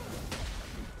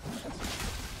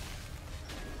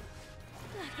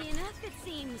 Lucky enough, it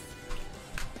seems.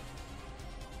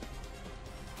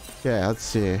 Yeah, let's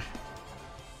see.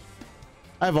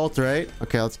 I have ult, right?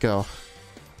 Okay, let's go.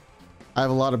 I have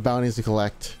a lot of bounties to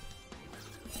collect.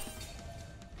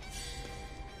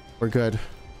 We're good.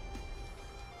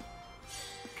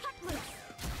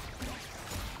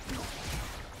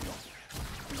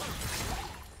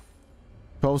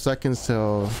 12 seconds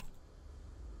till.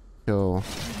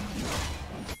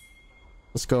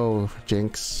 Let's go,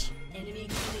 Jinx. Enemy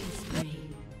killing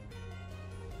spree.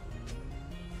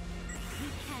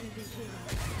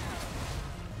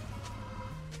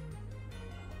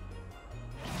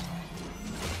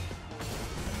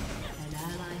 An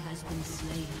ally has been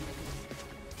slain.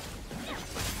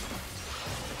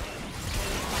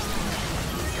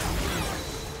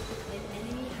 An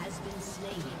enemy has been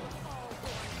slain.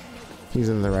 He's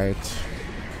in the right.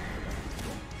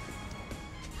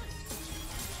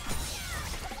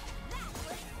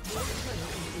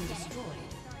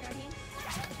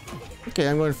 Okay,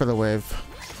 I'm going for the wave.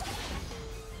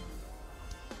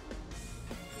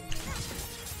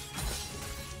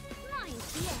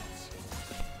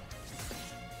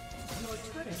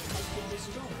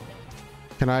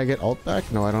 Can I get ult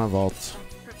back? No, I don't have ult.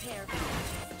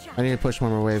 I need to push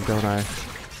one more wave, don't I?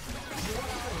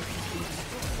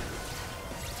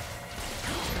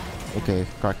 Okay,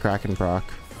 got Kraken proc.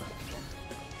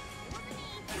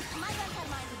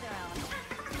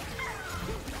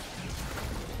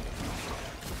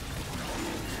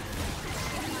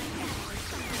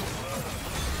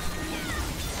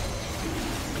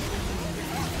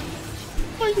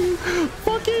 I do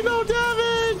fucking no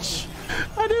damage!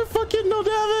 I do fucking no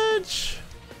damage!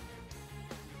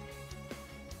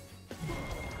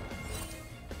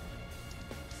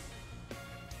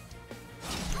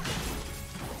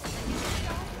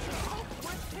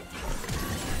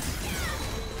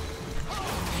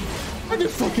 I did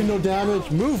fucking no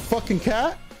damage. Move, fucking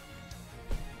cat.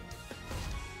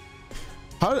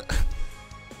 How did...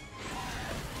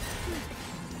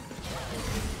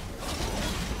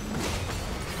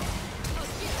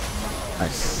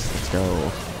 Nice. Let's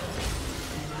go.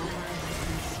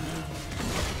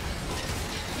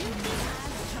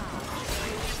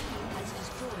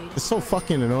 It's so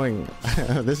fucking annoying.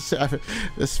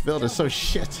 This build is so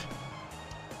shit.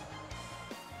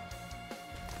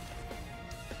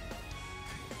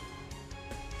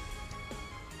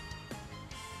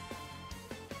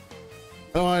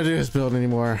 I don't want to do this build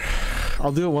anymore.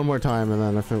 I'll do it one more time, and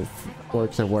then if it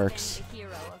works, it works.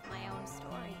 Hero of my own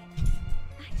story.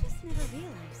 I just never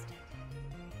realized it.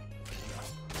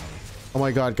 Oh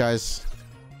my god, guys.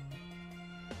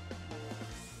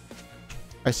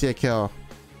 I see a kill.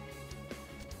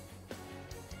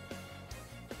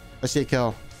 I see a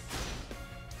kill.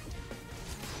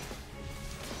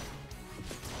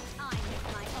 I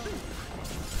make my own.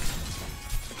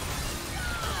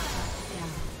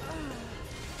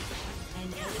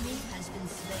 An enemy has been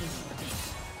slain.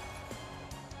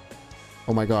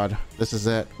 Oh my god. This is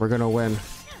it. We're gonna win.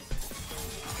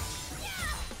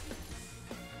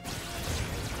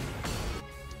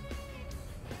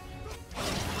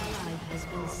 Ally has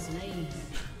been slain.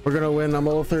 We're gonna win. I'm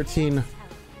level 13.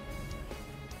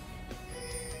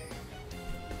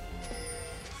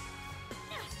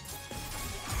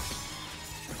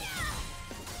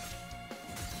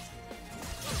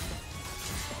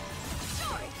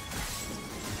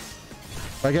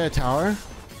 Do I get a tower?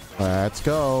 Let's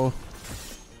go.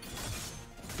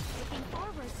 Looking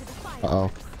forward to the fight.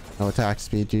 Uh-oh. No attack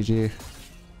speed, GG.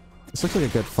 This looks like a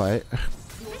good fight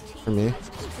for me.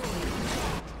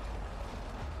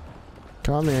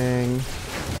 Coming. Has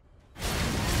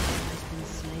been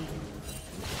slain.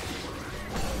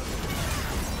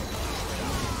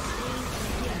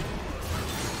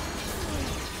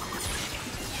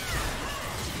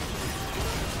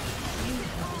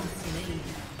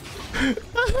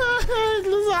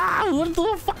 What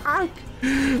the fuck?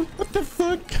 What the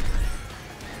fuck?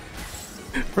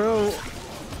 Bro,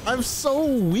 I'm so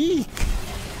weak.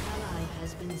 Ally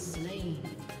has been slain.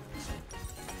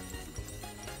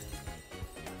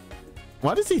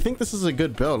 Why does he think this is a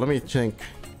good build? Let me think.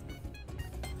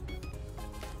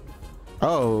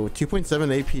 Oh,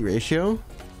 2.7 AP ratio?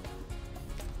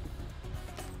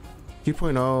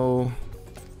 2.0.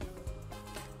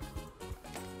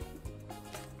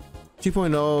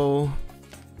 2.0.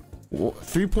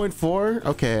 3.4.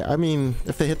 Okay, I mean,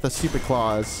 if they hit the stupid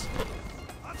claws.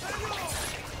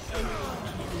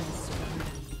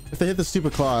 If they hit the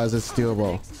stupid claws, it's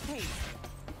doable.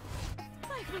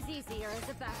 Life was easier as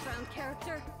a background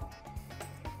character.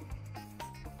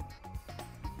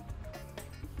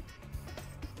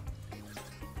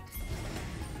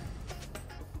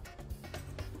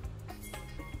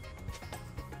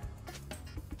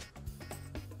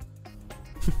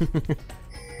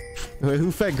 Wait,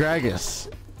 who fed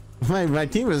Gragas? My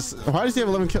team is. Why does he have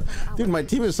 11 kills? Dude, my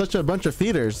team is such a bunch of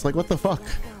feeders. Like, what the fuck?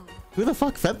 Who the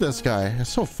fuck fed this guy? It's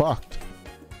so fucked.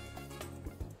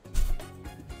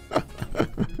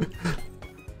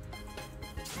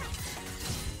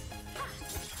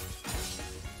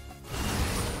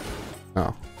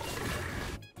 Oh.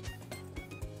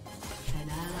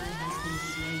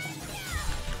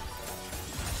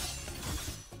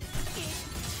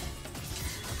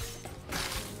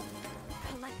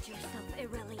 Collect yourself,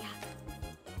 Irelia.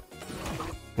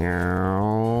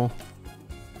 Meow.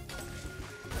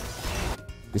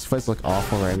 These fights look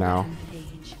awful right now.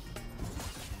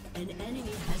 An enemy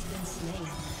has been slain.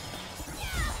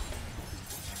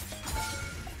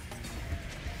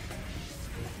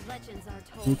 Legends are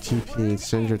Who told. TP'd?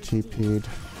 Cinder TP'd.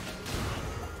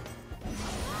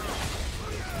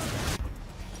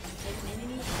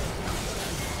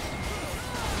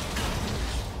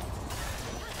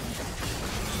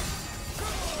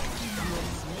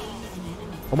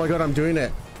 Oh my god, I'm doing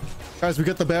it. Guys, we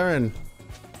got the Baron.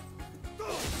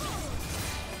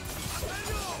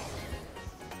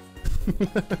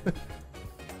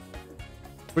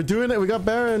 We're doing it. We got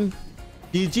Baron.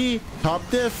 GG. Top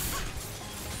diff.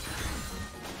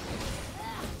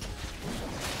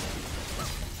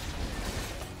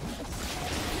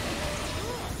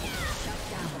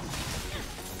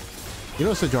 You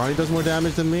know Sejuani does more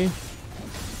damage than me?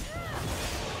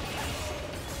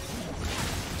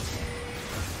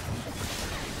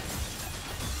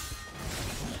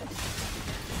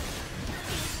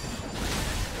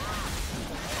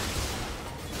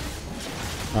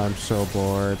 I'm so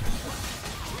bored.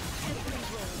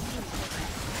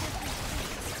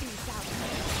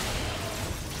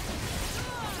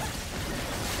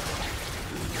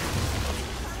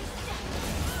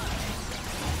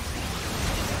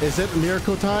 Is it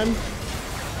miracle time?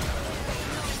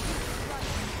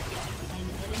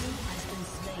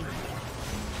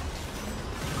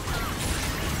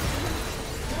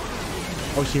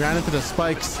 Oh, she ran into the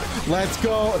spikes. Let's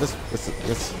go.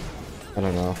 This I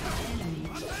don't know.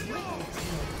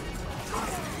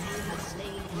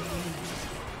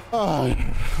 Oh,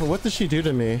 what did she do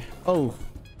to me? Oh,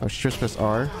 she just pressed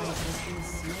R.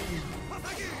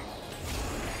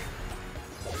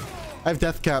 I have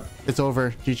death cap. It's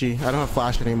over. GG. I don't have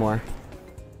flash anymore.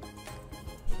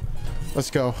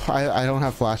 Let's go. I don't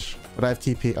have flash, but I have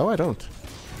TP. Oh, I don't.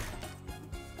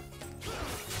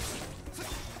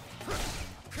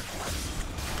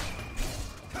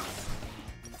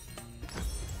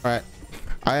 All right.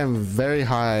 I am very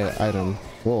high item.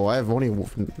 Whoa, I have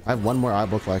one more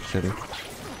eyeball collection.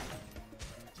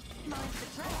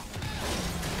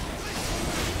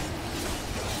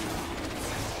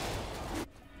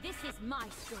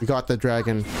 We got the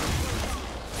dragon.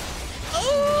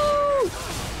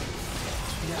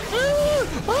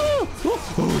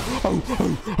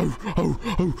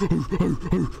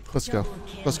 Let's go.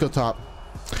 Let's go top.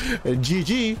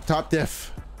 GG. Top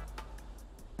diff.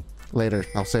 Later.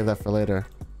 I'll save that for later.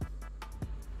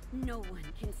 No one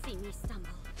can see me stumble.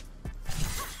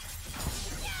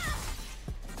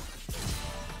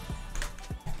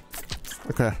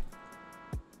 Okay.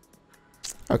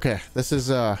 Okay. This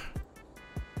is I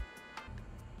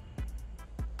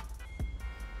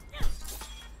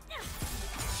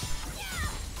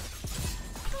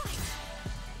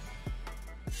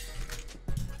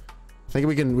think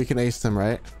we can ace them,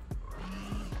 right?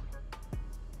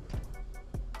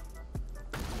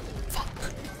 Fuck.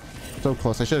 So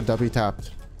close. I should have W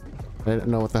tapped. I didn't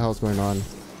know what the hell's going on.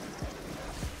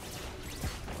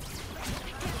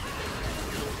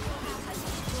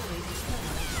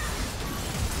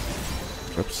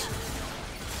 Oops.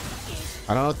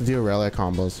 I don't know what to do with Irelia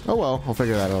combos. Oh well, I'll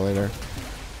figure that out later.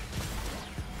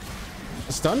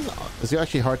 The stun is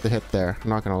actually hard to hit there. I'm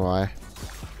not gonna lie.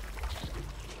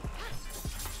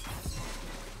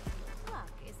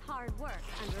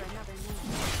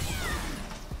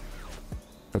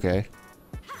 Okay.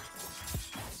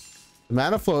 The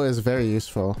mana flow is very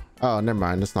useful. Oh, never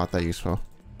mind. It's not that useful.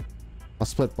 I'll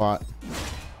split bot.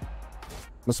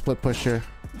 I'm a split pusher.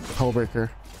 Hull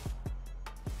breaker.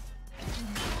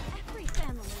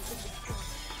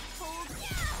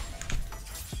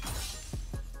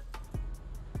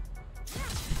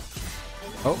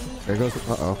 Oh, there goes.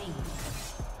 Uh-oh.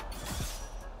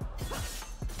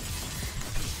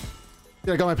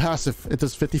 Yeah, I got my passive. It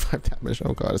does 55 damage.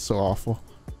 Oh god, it's so awful.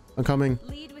 I'm coming.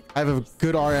 I have a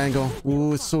good R angle.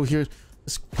 Ooh, it's so here.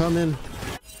 It's coming.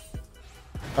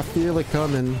 I feel it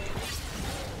coming.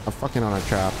 I'm fucking on a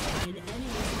trap.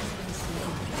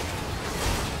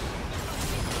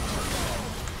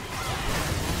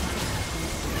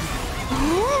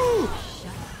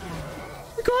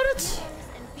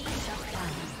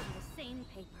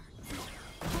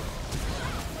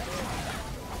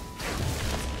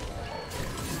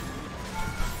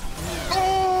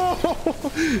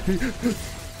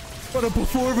 What a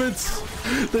performance!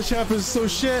 The champ is so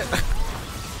shit.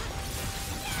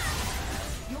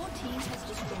 Your team has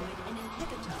destroyed an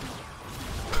inhibitor.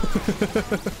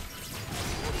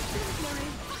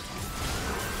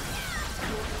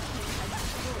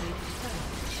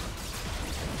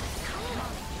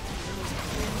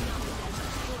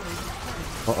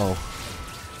 Uh-oh.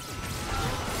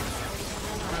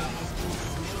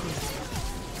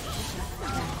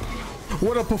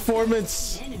 What a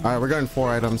performance! Alright, we're getting 4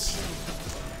 items.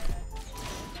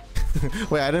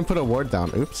 Wait, I didn't put a ward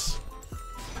down. Oops.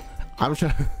 I'm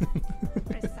trying.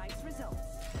 Precise results.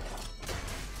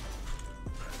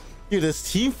 Dude,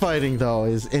 this team fighting though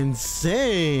is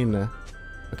insane.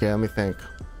 Okay, let me think.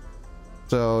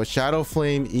 So Shadow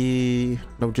Flame, E,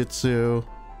 no Jutsu,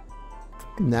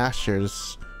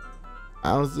 Nashers.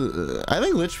 I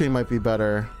think Lich Bane might be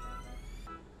better.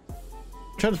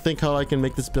 I'm trying to think how I can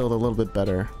make this build a little bit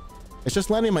better. It's just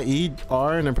landing my E,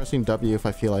 R, and then pressing W if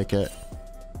I feel like it.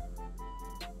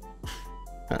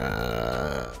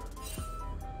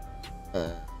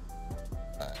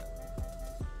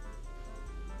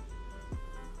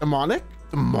 Demonic?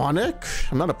 Demonic?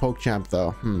 I'm not a poke champ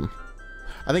though.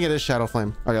 I think it is Shadow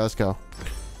Flame. Okay, let's go.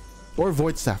 Or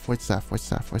Void Staff. Void Staff. Void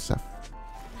Staff. Void Staff.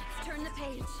 Let's turn the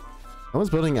page. No one's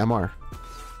building MR.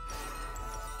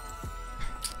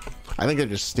 I think they're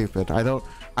just stupid. I don't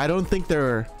think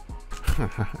they're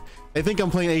I think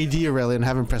I'm playing AD Irelia and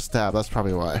haven't pressed tab. That's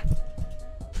probably why.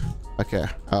 Okay.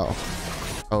 Oh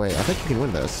wait, I think you can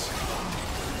win this.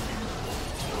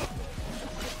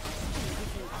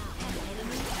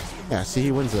 Yeah, see,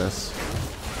 he wins this.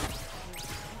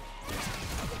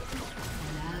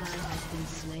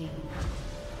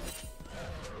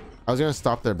 I was gonna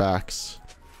stop their backs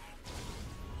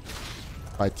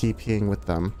by TPing with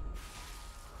them.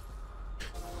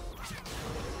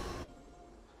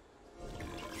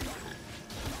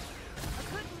 A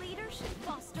good leader should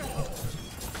foster.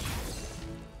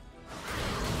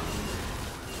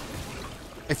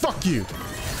 Hey, fuck you!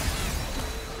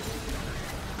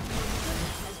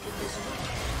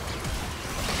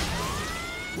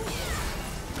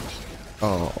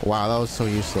 Oh, wow, that was so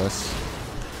useless.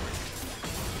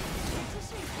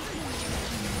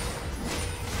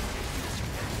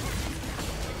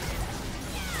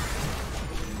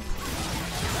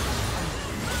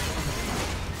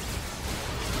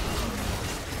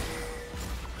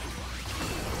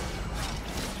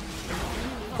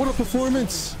 What a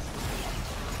performance!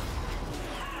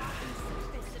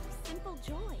 Simple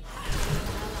joy.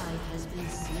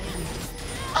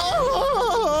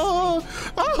 Oh!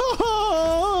 Oh!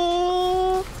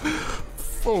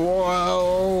 Oh!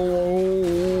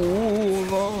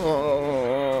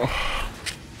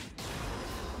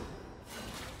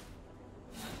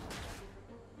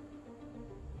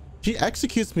 She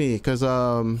executes me because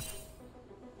I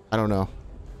don't know.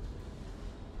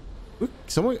 Ooh,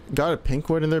 someone got a pink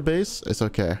ward in their base. It's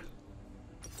okay.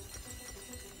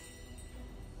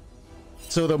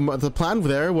 So the plan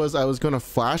there was I was gonna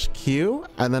flash Q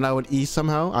and then I would E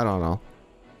somehow. I don't know.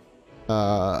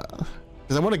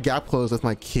 Because I want to gap close with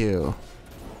my Q,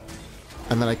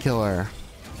 and then I kill her.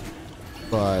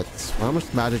 But how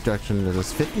much magic direction is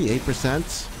this?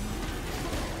 58%.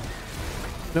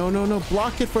 No, no, no!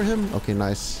 Block it for him. Okay,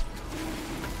 nice.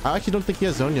 I actually don't think he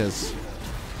has Zonias.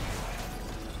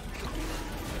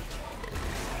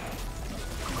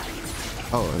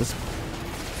 Oh, this.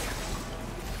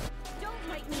 Don't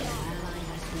write me off.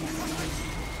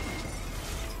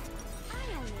 I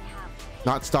only have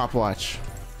Not stopwatch.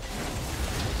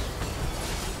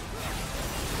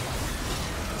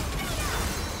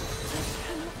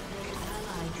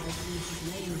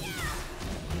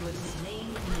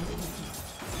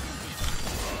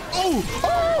 Oh!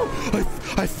 Oh!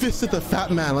 I fisted the fat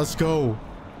man. Let's go.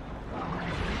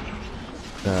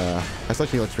 This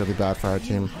actually looks really bad for our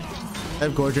team. They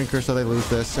have Gore Drinker, so they lose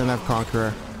this, and I have Conqueror.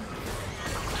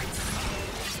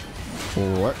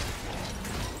 What?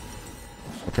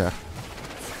 Okay.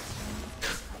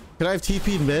 Could I have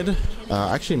TP'd mid?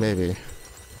 Actually, maybe.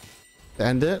 To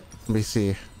end it? Let me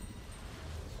see.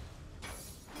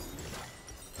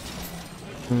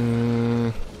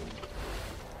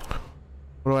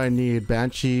 What do I need?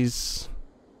 Banshees.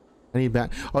 I need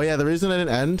oh yeah, the reason I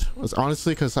didn't end was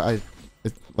honestly because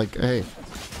like, hey,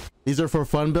 these are for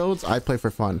fun builds. I play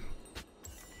for fun.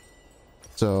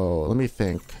 So let me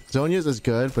think. Zonia's is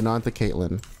good, but not the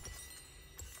Caitlyn.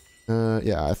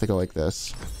 Yeah, I think I like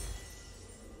this.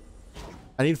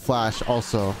 I need flash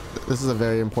also. This is a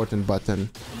very important button.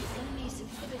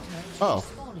 Oh.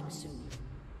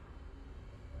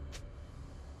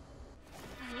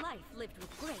 my life lived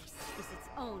with grace. is its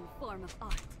own form of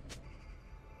art.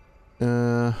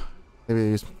 Maybe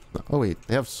use... Oh wait,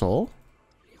 they have soul?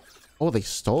 Oh, they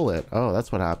stole it. Oh,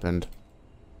 that's what happened.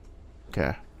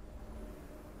 Okay.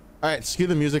 Alright, skew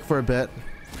the music for a bit.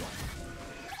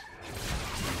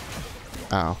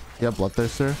 Ow. You have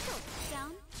bloodthirster?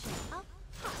 Down, up,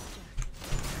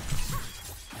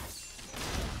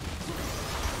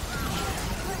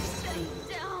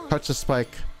 down. Touch the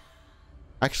spike.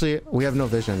 Actually, we have no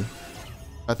vision.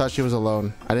 I thought she was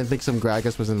alone. I didn't think some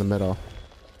Gragas was in the middle.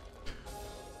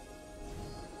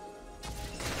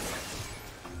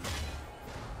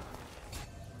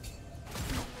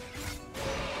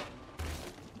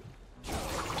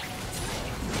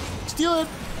 Steal it!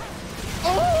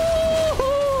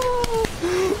 Oh!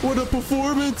 What a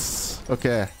performance!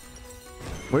 Okay.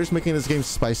 We're just making this game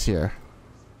spicier.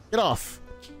 Get off!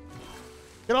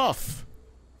 Get off!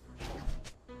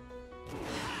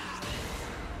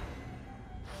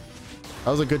 That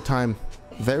was a good time.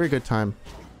 Very good time.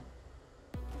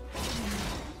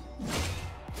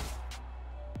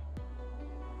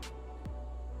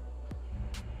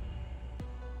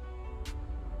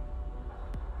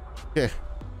 Okay.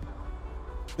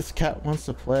 This cat wants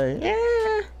to play.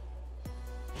 Yeah.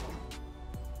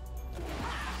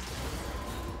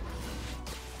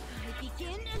 I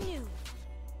begin anew.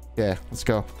 Yeah, let's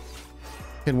go.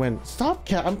 Can win. Stop,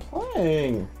 cat. I'm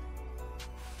playing.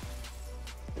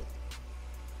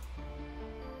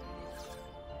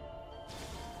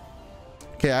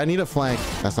 Okay, I need a flank.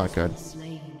 That's not good.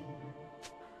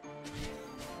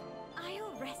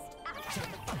 I'll rest after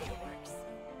the fireworks.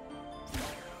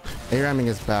 A-ramming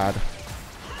is bad.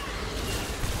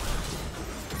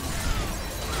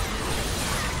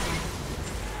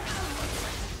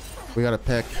 We gotta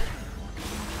pick.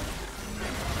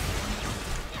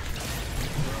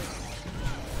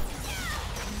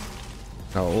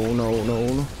 No, no, no,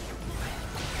 no.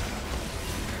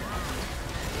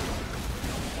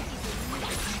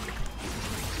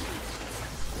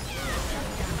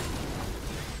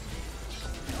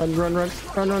 Run, run, run,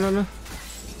 run, run, run, run.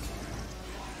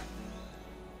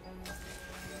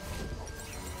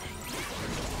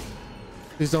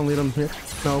 Please don't lead him here.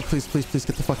 No, please, please, please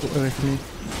get the fuck away from me.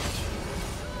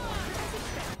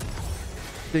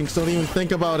 Jinx, don't even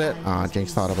think about it. Ah,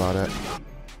 Jinx thought about it. An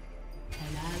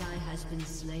ally has been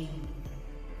slain.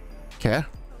 Okay.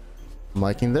 I'm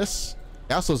liking this.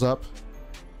 Castle's up.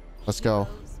 Let's go.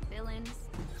 Heroes, villains,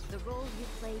 the role you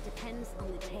play depends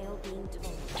on the tale being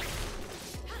told.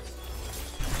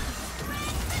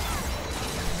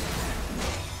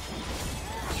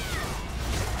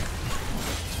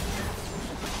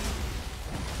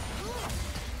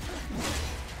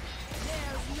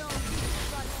 There's no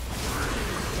use running.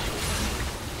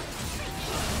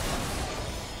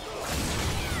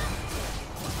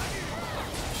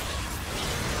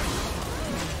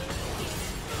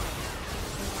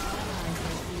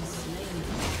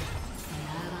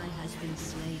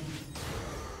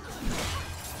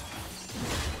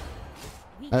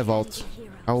 I vault.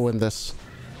 I'll win this.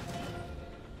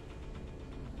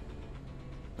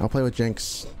 I'll play with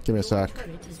Jinx. Give me a sec.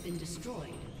 Turret has been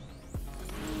destroyed.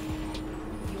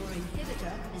 Your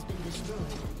inhibitor has been destroyed.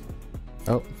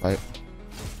 Oh, fight.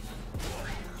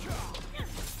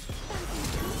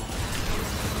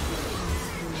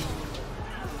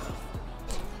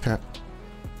 Okay.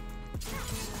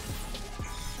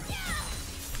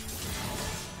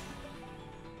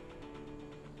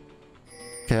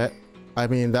 Okay. I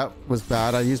mean, that was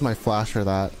bad. I used my flash for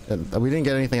that. And we didn't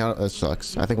get anything out. That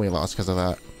sucks. I think we lost because of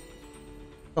that.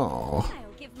 Oh.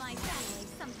 I'll give my family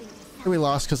something to We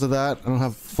lost because of that. I don't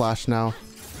have flash now.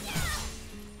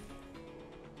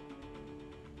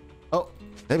 Oh,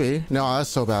 maybe. No, that's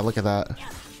so bad. Look at that.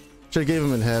 Should have gave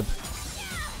him inhib.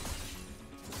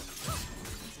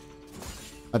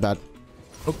 My bad.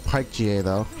 Oh, Pike GA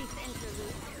though.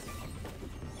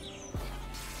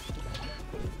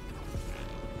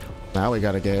 Now we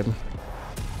got a game.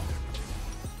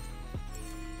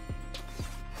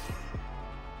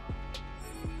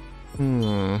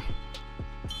 When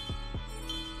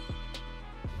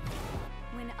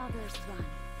others run,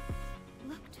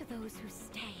 look to those who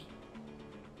stay.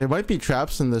 There might be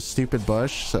traps in this stupid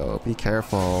bush, so be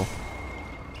careful.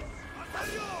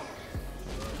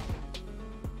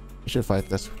 We should fight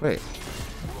this. Wait.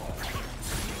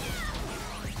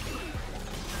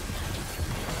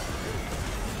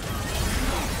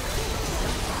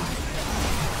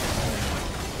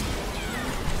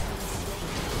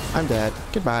 I'm dead.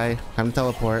 Goodbye. Time to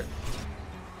teleport.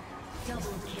 Double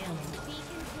kill.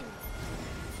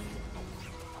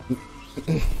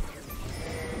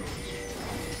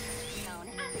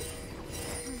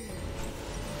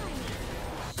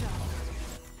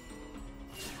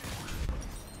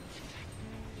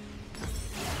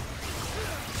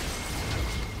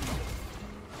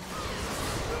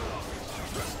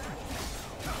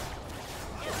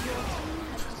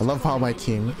 I love how my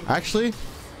team actually.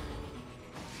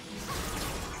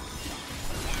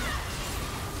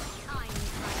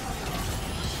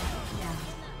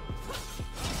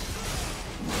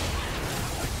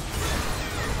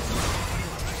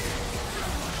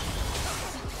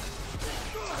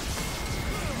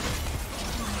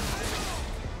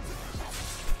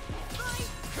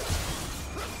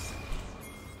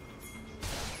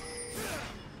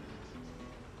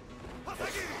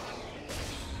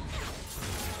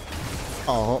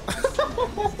 Oh.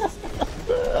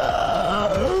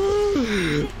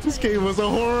 This game was a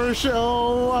horror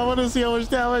show. I want to see how much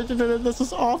damage it did. This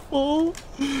is awful.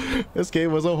 This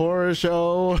game was a horror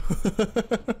show.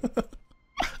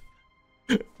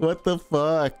 What the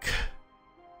fuck?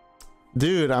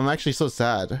 Dude, I'm actually so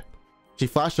sad. She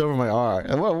flashed over my R.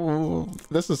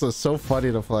 This is so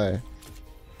funny to play.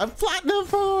 I'm platinum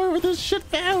 4 with this shit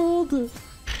build.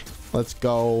 Let's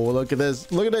go. Look at this.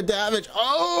 Look at the damage.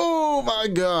 Oh my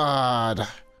god.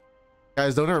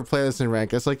 Guys, don't ever play this in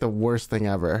rank. It's like the worst thing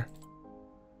ever.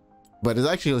 But it's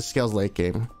actually a scales late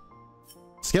game.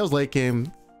 Scales late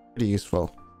game, pretty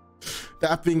useful.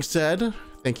 That being said,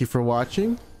 thank you for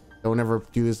watching. Don't ever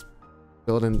do this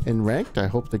build in ranked. I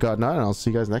hope to God not, and I'll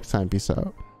see you guys next time. Peace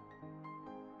out.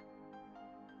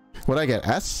 What'd I get?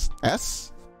 S?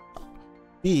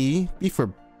 B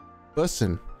for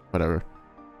bussin'. Whatever.